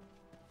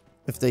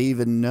 If they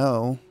even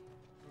know,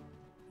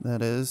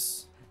 that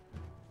is.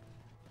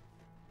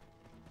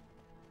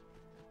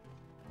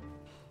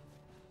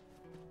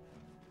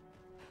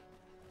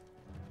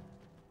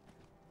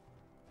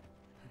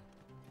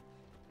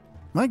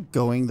 Am I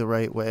going the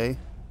right way?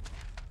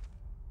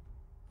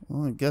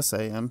 Well, I guess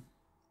I am.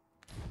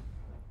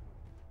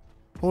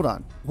 Hold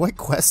on. What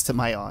quest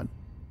am I on?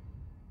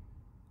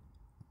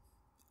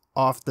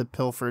 Off the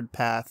pilfered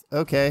path.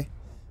 Okay.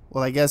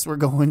 Well, I guess we're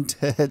going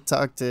to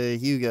talk to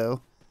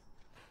Hugo.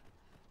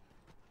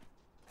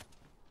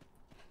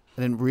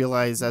 I didn't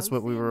realize that's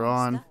what we were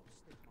on.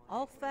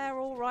 I'll fare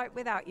all right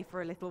without you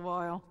for a little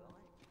while.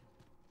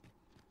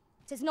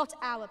 It is not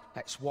our...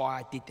 That's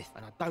why I did this,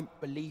 and I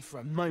don't believe for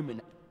a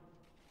moment...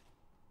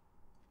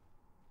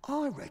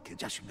 I reckon,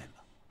 just remember,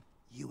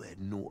 you had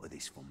naught of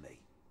this from me.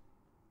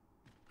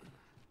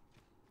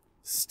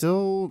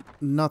 Still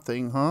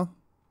nothing, huh?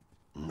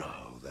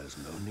 No, there's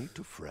no need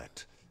to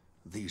fret.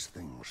 These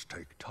things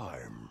take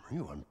time.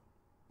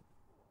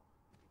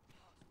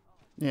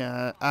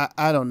 Yeah,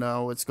 I don't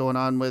know what's going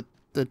on with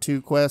the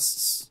two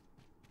quests.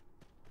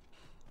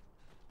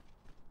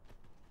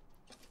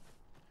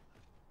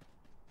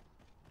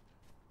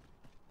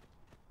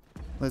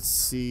 Let's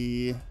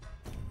see.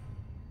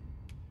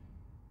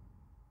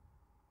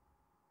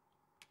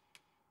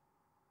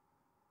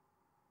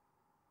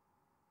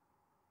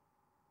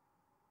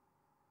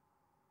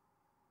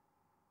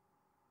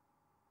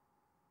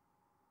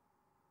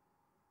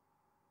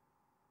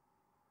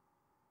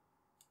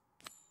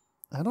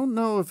 I don't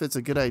know if it's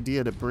a good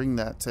idea to bring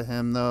that to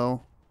him,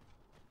 though.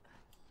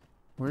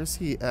 Where's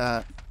he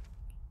at?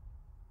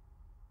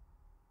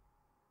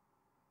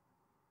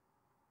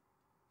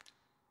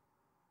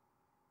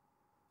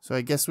 So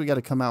I guess we got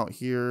to come out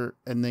here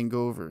and then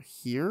go over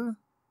here.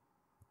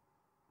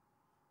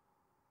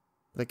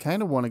 But I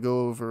kind of want to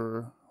go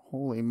over...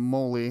 Holy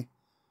moly.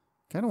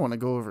 Kind of want to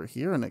go over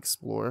here and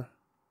explore.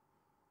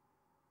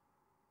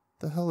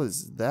 The hell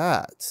is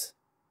that?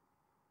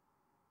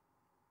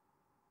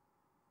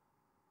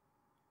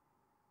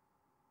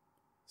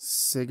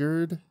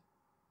 Sigurd?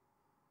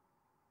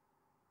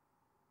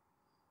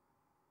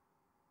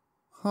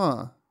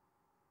 Huh.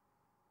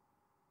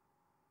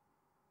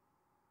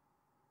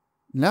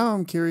 Now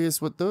I'm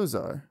curious what those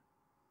are.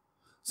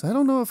 So I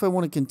don't know if I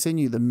want to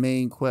continue the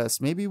main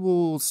quest. Maybe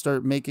we'll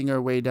start making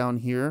our way down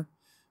here,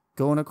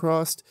 going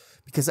across,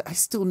 because I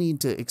still need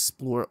to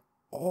explore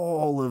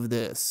all of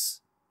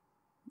this.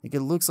 Like,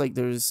 it looks like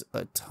there's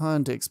a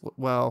ton to explore.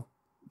 Well,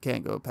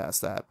 can't go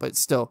past that, but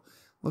still,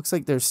 looks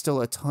like there's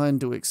still a ton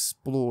to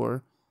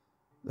explore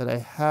that I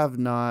have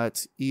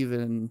not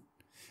even...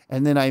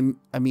 And then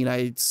I mean,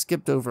 I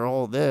skipped over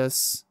all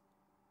this.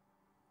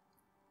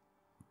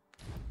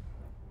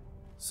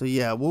 So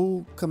yeah,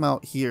 we'll come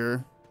out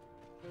here.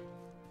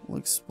 We'll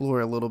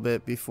explore a little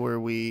bit before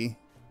we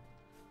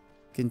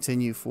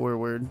continue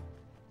forward.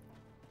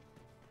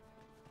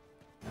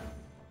 I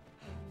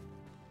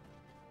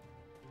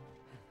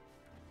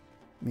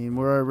mean,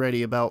 we're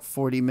already about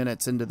 40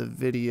 minutes into the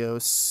video,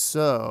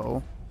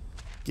 so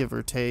give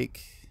or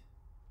take.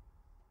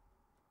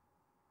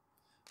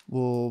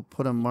 We'll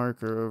put a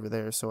marker over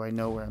there so I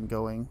know where I'm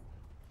going.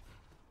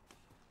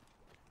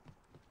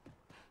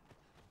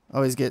 I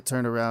always get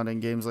turned around in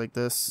games like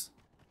this.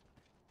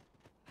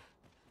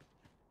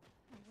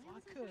 If I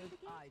could,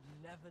 I'd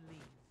never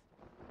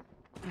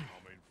leave.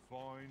 I'm in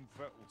fine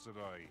fettle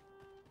today.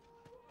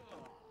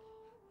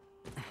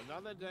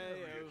 Another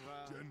day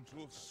over.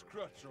 Gentle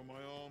scratch on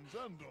my arms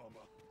and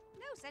armor.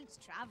 No sense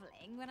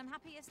travelling when I'm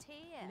happiest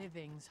here.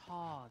 Living's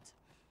hard,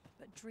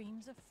 but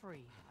dreams are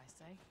free, I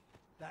say.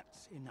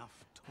 That's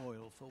enough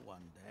toil for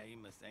one day,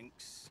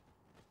 methinks.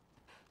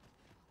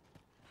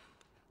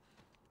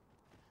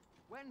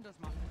 When does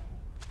my...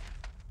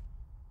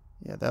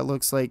 Yeah, that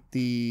looks like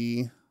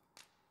the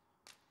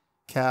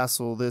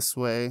castle this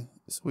way.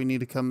 So we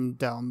need to come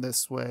down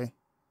this way.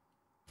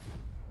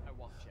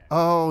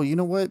 Oh, you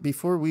know what?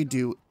 Before we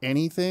do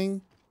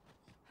anything,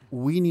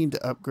 we need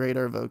to upgrade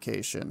our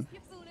vocation.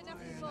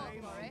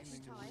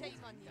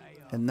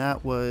 And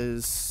that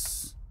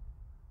was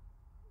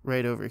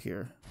right over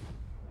here.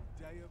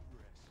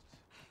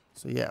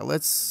 So yeah,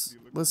 let's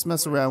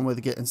mess around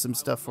with getting some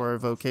stuff for our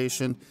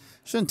vocation.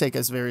 Shouldn't take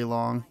us very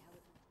long.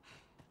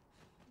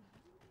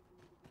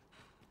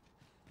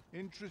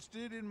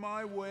 Interested in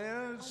my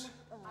wares?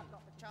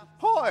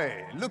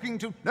 Hoy, looking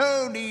to...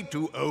 No need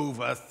to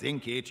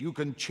overthink it. You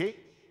can check.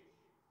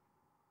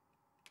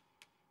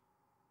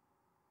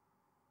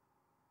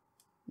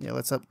 Yeah,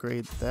 let's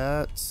upgrade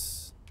that.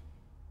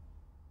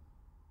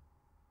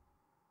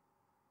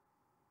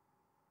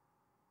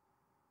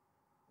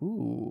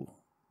 Ooh,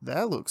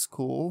 that looks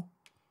cool.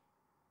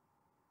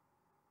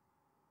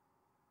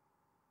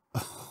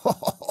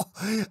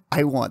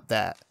 I want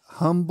that.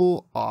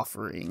 Humble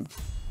offering.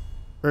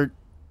 Or,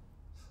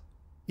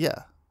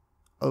 yeah.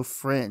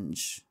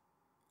 Offringe.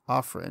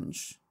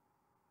 Offringe.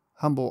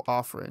 Humble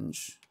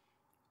offringe.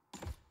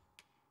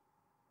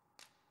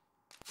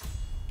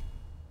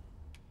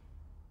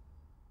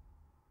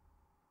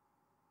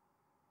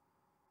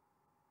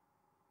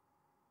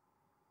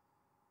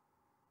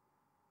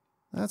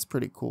 That's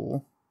pretty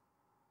cool.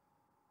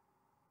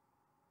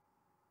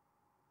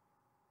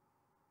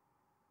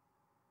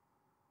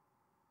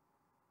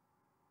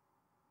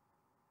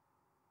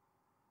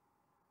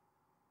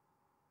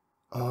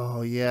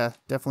 Oh, yeah.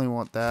 Definitely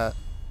want that.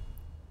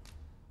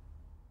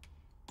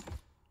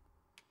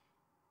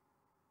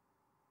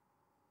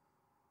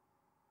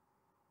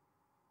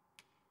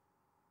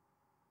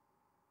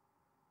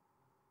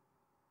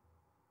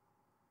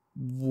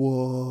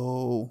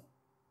 Whoa.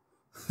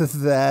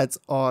 That's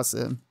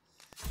awesome.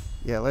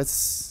 Yeah,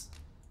 let's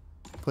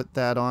put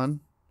that on.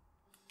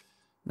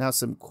 Now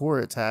some core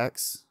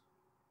attacks.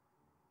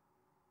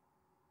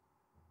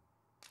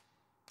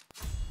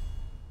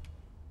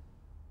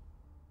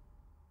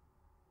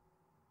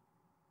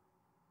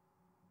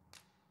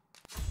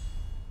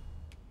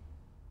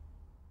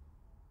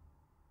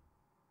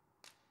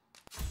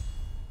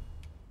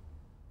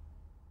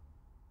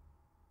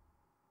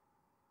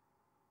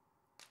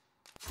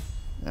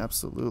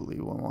 Absolutely,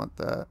 we'll want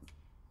that.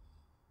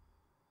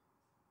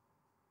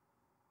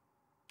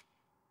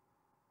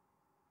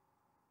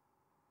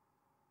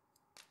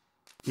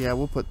 Yeah,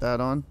 we'll put that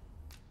on.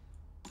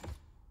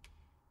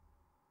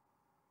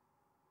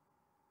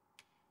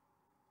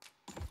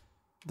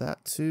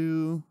 That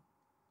too.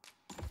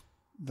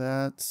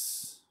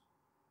 That's...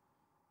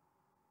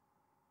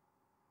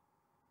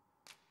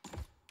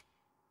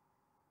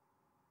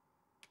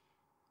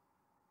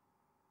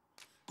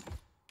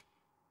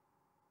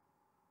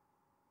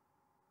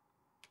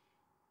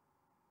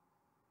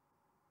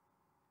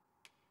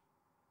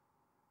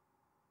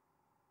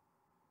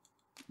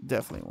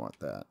 Definitely want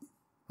that.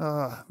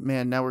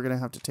 Man, now we're going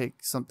to have to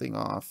take something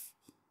off.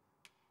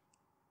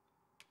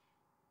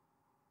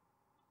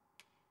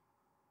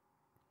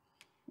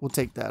 We'll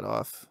take that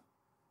off.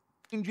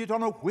 Change it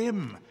on a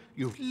whim.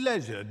 You've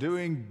leisure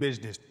doing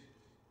business.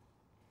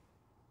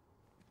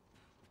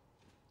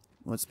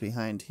 What's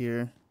behind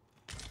here?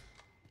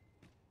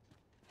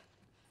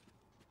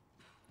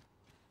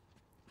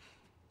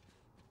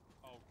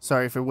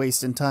 Sorry for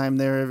wasting time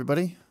there,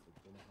 everybody.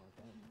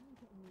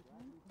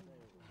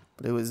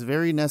 But it was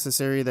very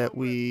necessary that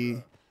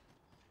we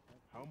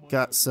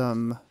got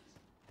some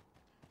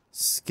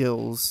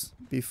skills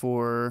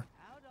before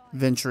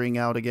venturing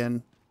out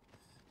again.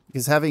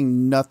 Because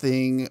having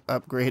nothing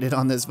upgraded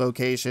on this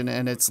vocation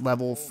and it's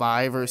level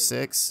 5 or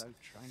 6,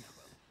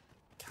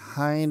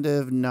 kind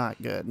of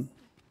not good.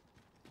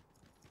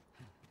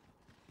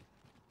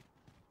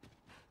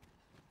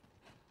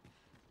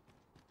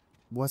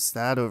 What's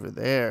that over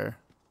there?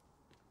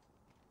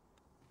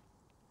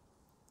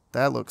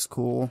 That looks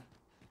cool.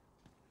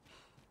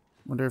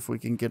 Wonder if we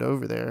can get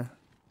over there.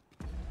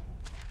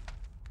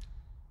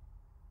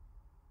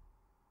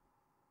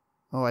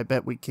 Oh, I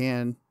bet we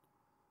can.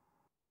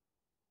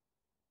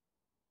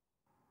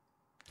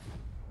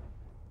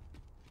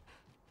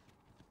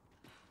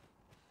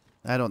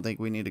 I don't think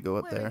we need to go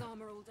up there.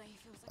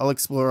 I'll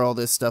explore all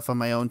this stuff on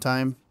my own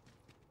time.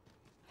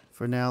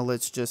 For now,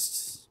 let's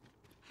just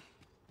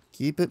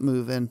keep it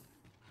moving.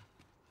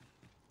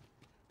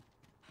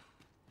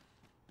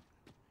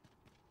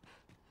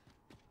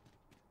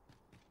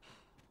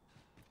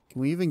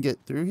 Can we even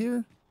get through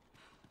here?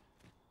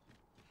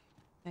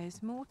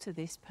 There's more to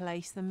this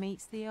place than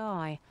meets the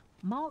eye.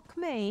 Mark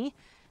me,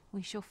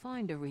 we shall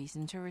find a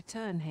reason to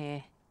return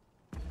here.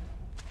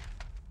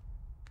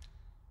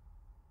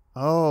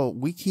 Oh,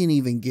 we can't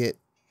even get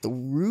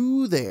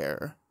through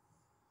there.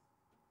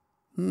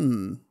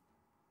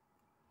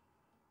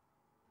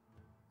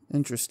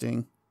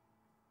 Interesting.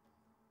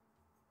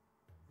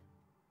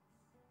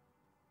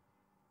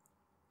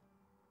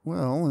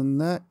 Well, in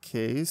that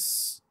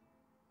case,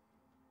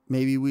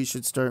 maybe we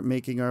should start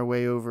making our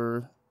way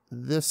over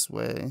this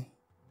way.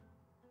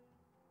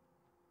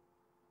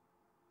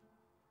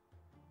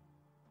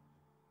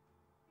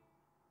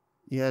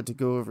 Yeah, to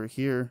go over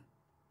here.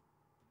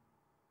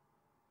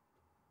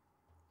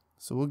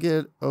 So we'll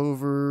get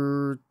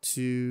over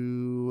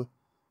to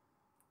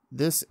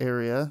this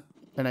area,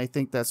 and I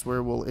think that's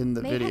where we'll end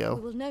the video.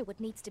 We will know what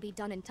needs to be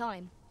done in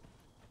time.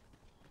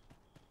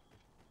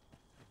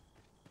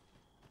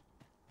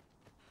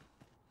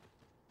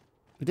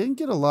 We didn't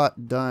get a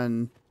lot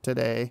done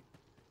today,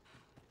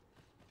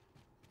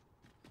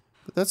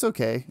 but that's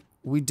okay.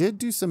 We did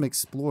do some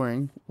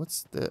exploring.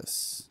 What's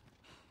this?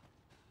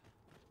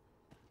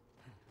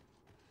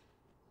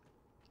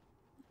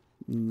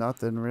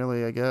 Nothing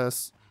really, I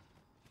guess.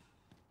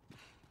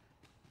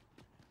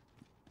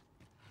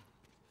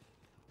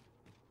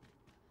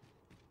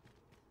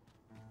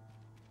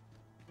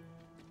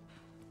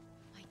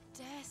 I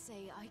dare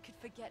say I could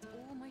forget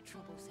all my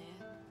troubles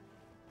here.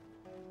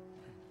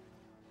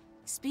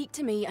 Speak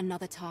to me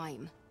another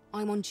time.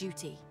 I'm on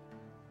duty.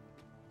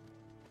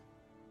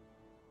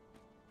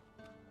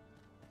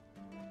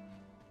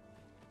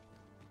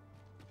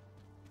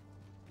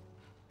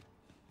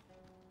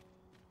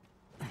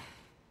 Can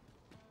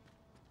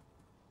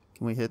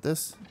we hit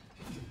this?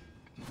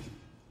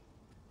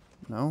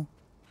 No?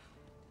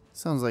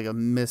 Sounds like a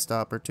missed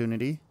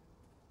opportunity.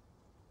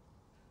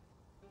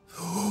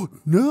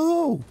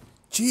 No!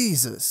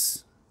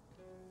 Jesus!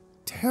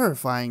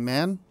 Terrifying,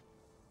 man.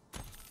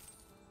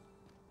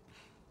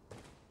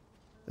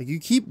 Like, you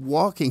keep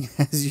walking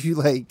as you,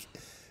 like,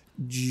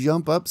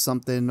 jump up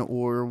something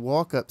or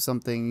walk up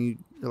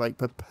something. You're, like,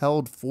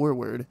 propelled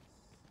forward.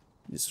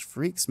 It just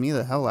freaks me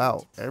the hell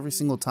out every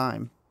single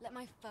time. Let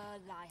my fur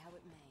lie how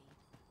it may.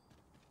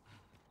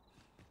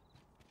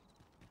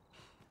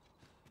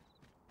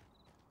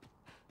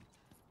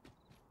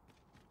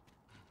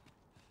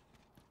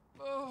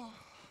 Oh,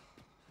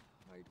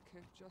 I'd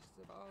kick just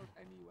about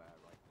anywhere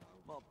right now.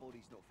 My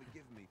body's not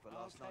forgiven me for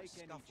last night's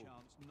scuffle. I'll take any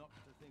chance not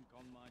to think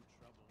on my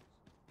troubles.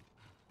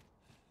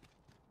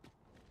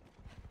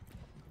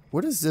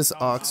 Where does this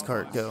ox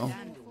cart go?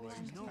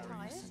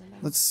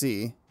 Let's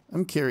see.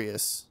 I'm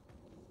curious.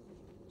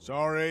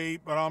 Sorry,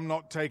 but I'm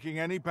not taking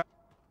any back.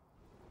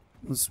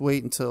 Let's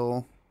wait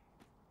until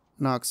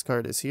an ox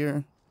cart is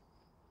here.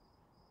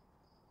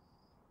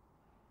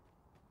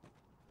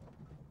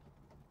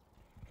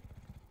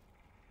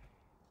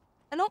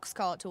 An ox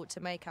cart ought to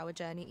make our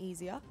journey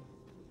easier.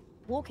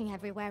 Walking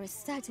everywhere is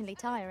certainly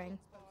tiring.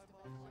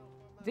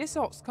 This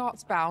ox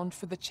cart's bound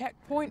for the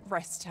checkpoint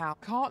rest town.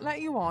 Can't let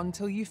you on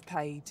till you've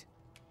paid.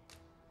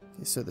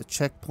 Okay, so the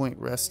checkpoint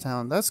rest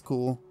town. That's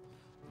cool.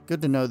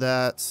 Good to know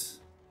that.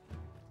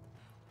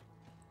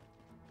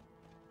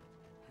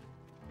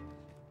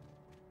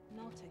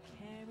 Not a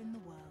care in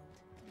the world.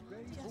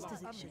 Just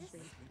as it should be.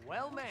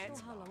 Well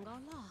met. How long I'll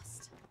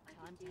last.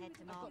 Time to head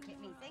to market,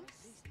 methinks.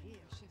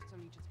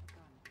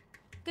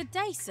 Good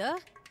day, sir.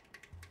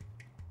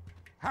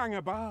 Hang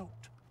about.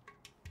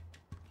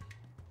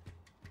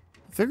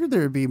 I figured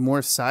there would be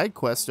more side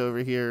quests over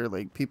here,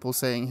 like people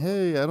saying,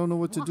 hey, I don't know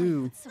what to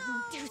do.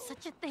 Someone do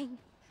such a thing.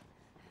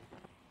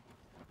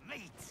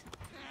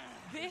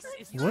 This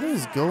is What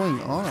is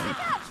going on?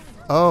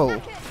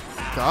 Oh,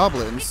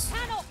 goblins.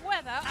 cannot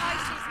weather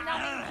ice's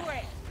numbing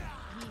grip.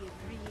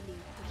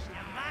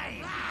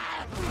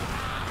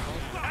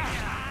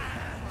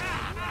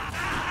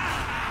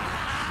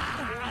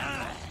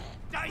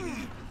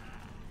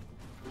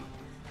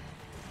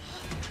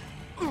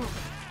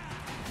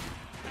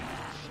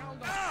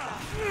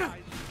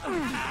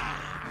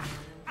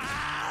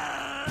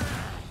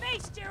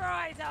 Feast your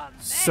eyes on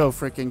this. So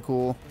freaking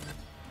cool.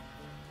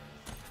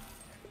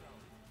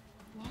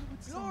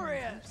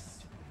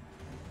 Glorious!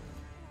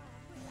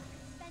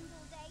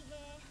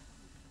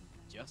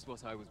 Just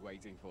what I was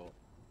waiting for.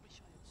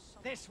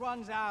 This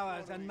one's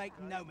ours, and make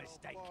no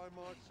mistake. Oh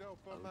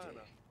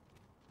dear.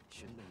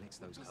 Shouldn't have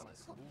mixed those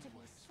colours.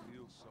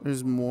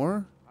 There's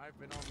more?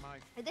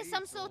 Is this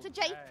some sort of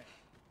jape?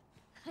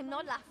 I'm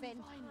not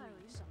laughing.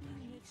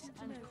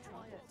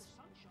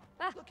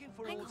 Ah, I can't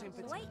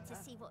wait to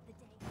see what the day...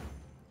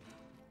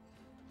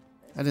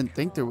 I didn't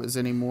think there was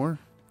any more.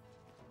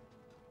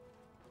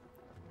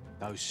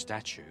 Those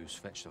statues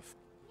fetched off.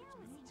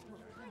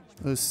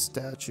 Those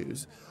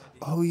statues.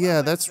 Oh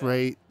yeah, that's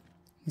right.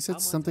 He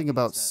said something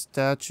about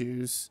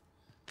statues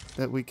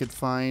that we could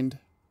find.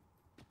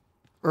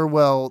 Or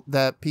well,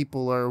 that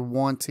people are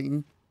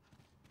wanting.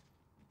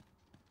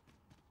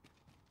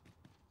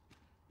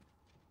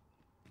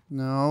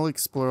 No, I'll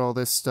explore all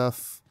this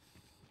stuff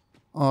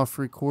off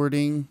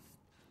recording.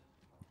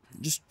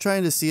 Just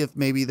trying to see if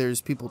maybe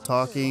there's people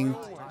talking.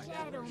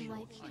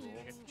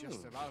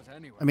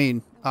 I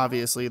mean,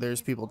 obviously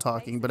there's people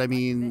talking, but I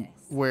mean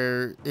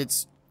where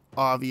it's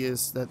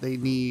obvious that they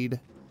need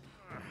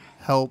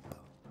help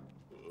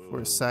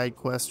for a side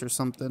quest or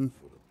something.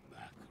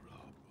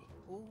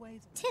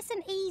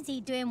 Tisn't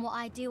easy doing what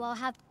I do. I'll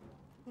have...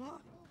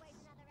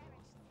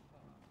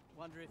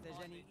 Wonder if there's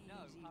any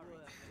easy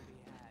work to be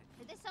had.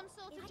 Is this some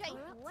sort of Jake?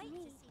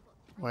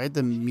 Why'd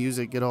the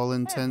music get all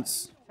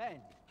intense?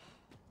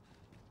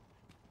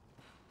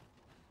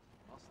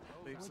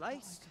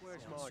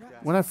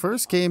 When I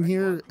first came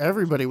here,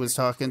 everybody was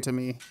talking to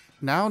me.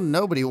 Now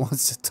nobody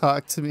wants to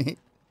talk to me.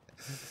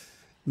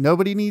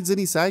 Nobody needs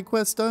any side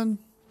quests done?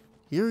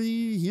 Hear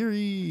ye, hear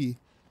ye.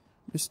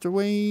 Mr.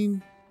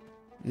 Wayne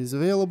is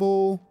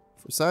available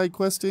for side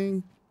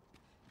questing.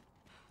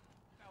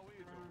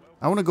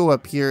 I want to go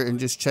up here and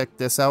just check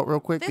this out real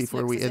quick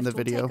before we end the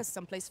video. Take us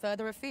someplace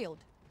further afield.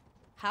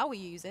 How we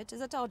use it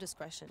is at our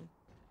discretion.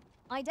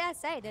 I dare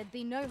say there'd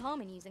be no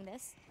harm in using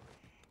this.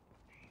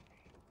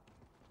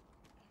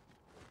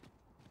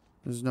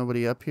 There's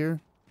nobody up here.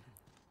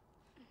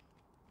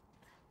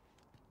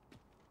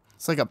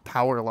 It's like a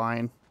power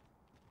line.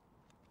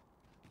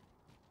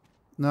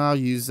 No, I'll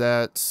use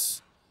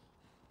that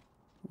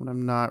when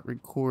I'm not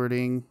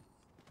recording.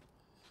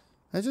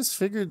 I just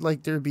figured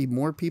like there'd be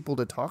more people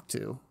to talk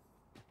to.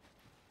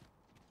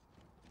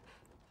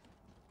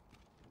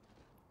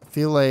 I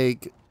feel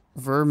like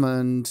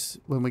Vermund,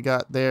 when we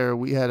got there,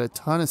 we had a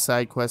ton of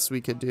side quests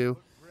we could do.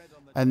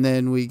 And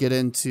then we get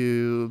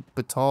into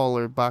Batal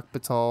or Bak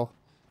Batal.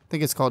 I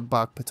think it's called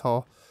Bak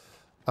Batal.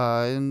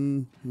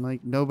 And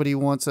like nobody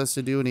wants us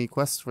to do any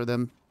quests for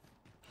them.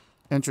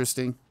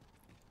 Interesting.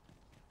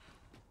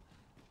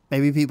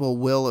 Maybe people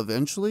will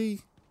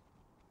eventually.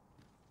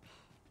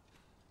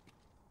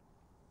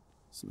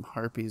 Some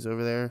harpies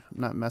over there.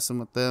 I'm not messing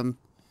with them.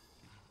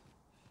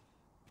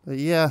 But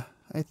yeah,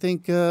 I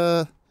think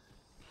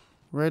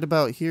right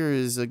about here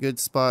is a good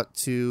spot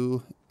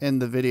to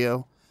end the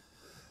video.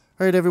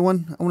 Alright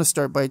everyone, I want to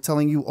start by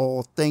telling you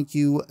all thank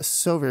you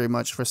so very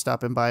much for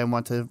stopping by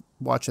and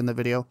watching the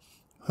video.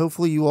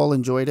 Hopefully you all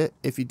enjoyed it.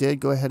 If you did,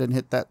 go ahead and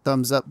hit that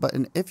thumbs up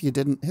button. If you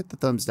didn't, hit the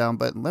thumbs down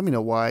button. Let me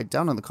know why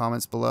down in the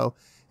comments below.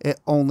 It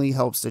only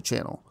helps the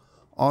channel.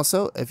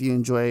 Also, if you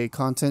enjoy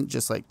content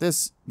just like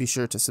this, be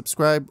sure to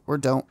subscribe or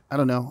don't. I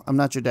don't know. I'm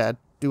not your dad.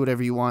 Do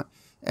whatever you want.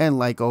 And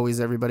like always,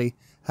 everybody,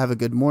 have a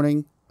good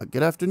morning, a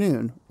good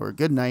afternoon, or a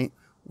good night,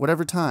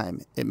 whatever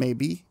time it may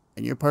be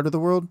in your part of the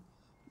world.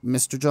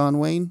 Mr. John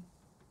Wayne,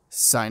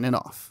 signing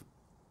off.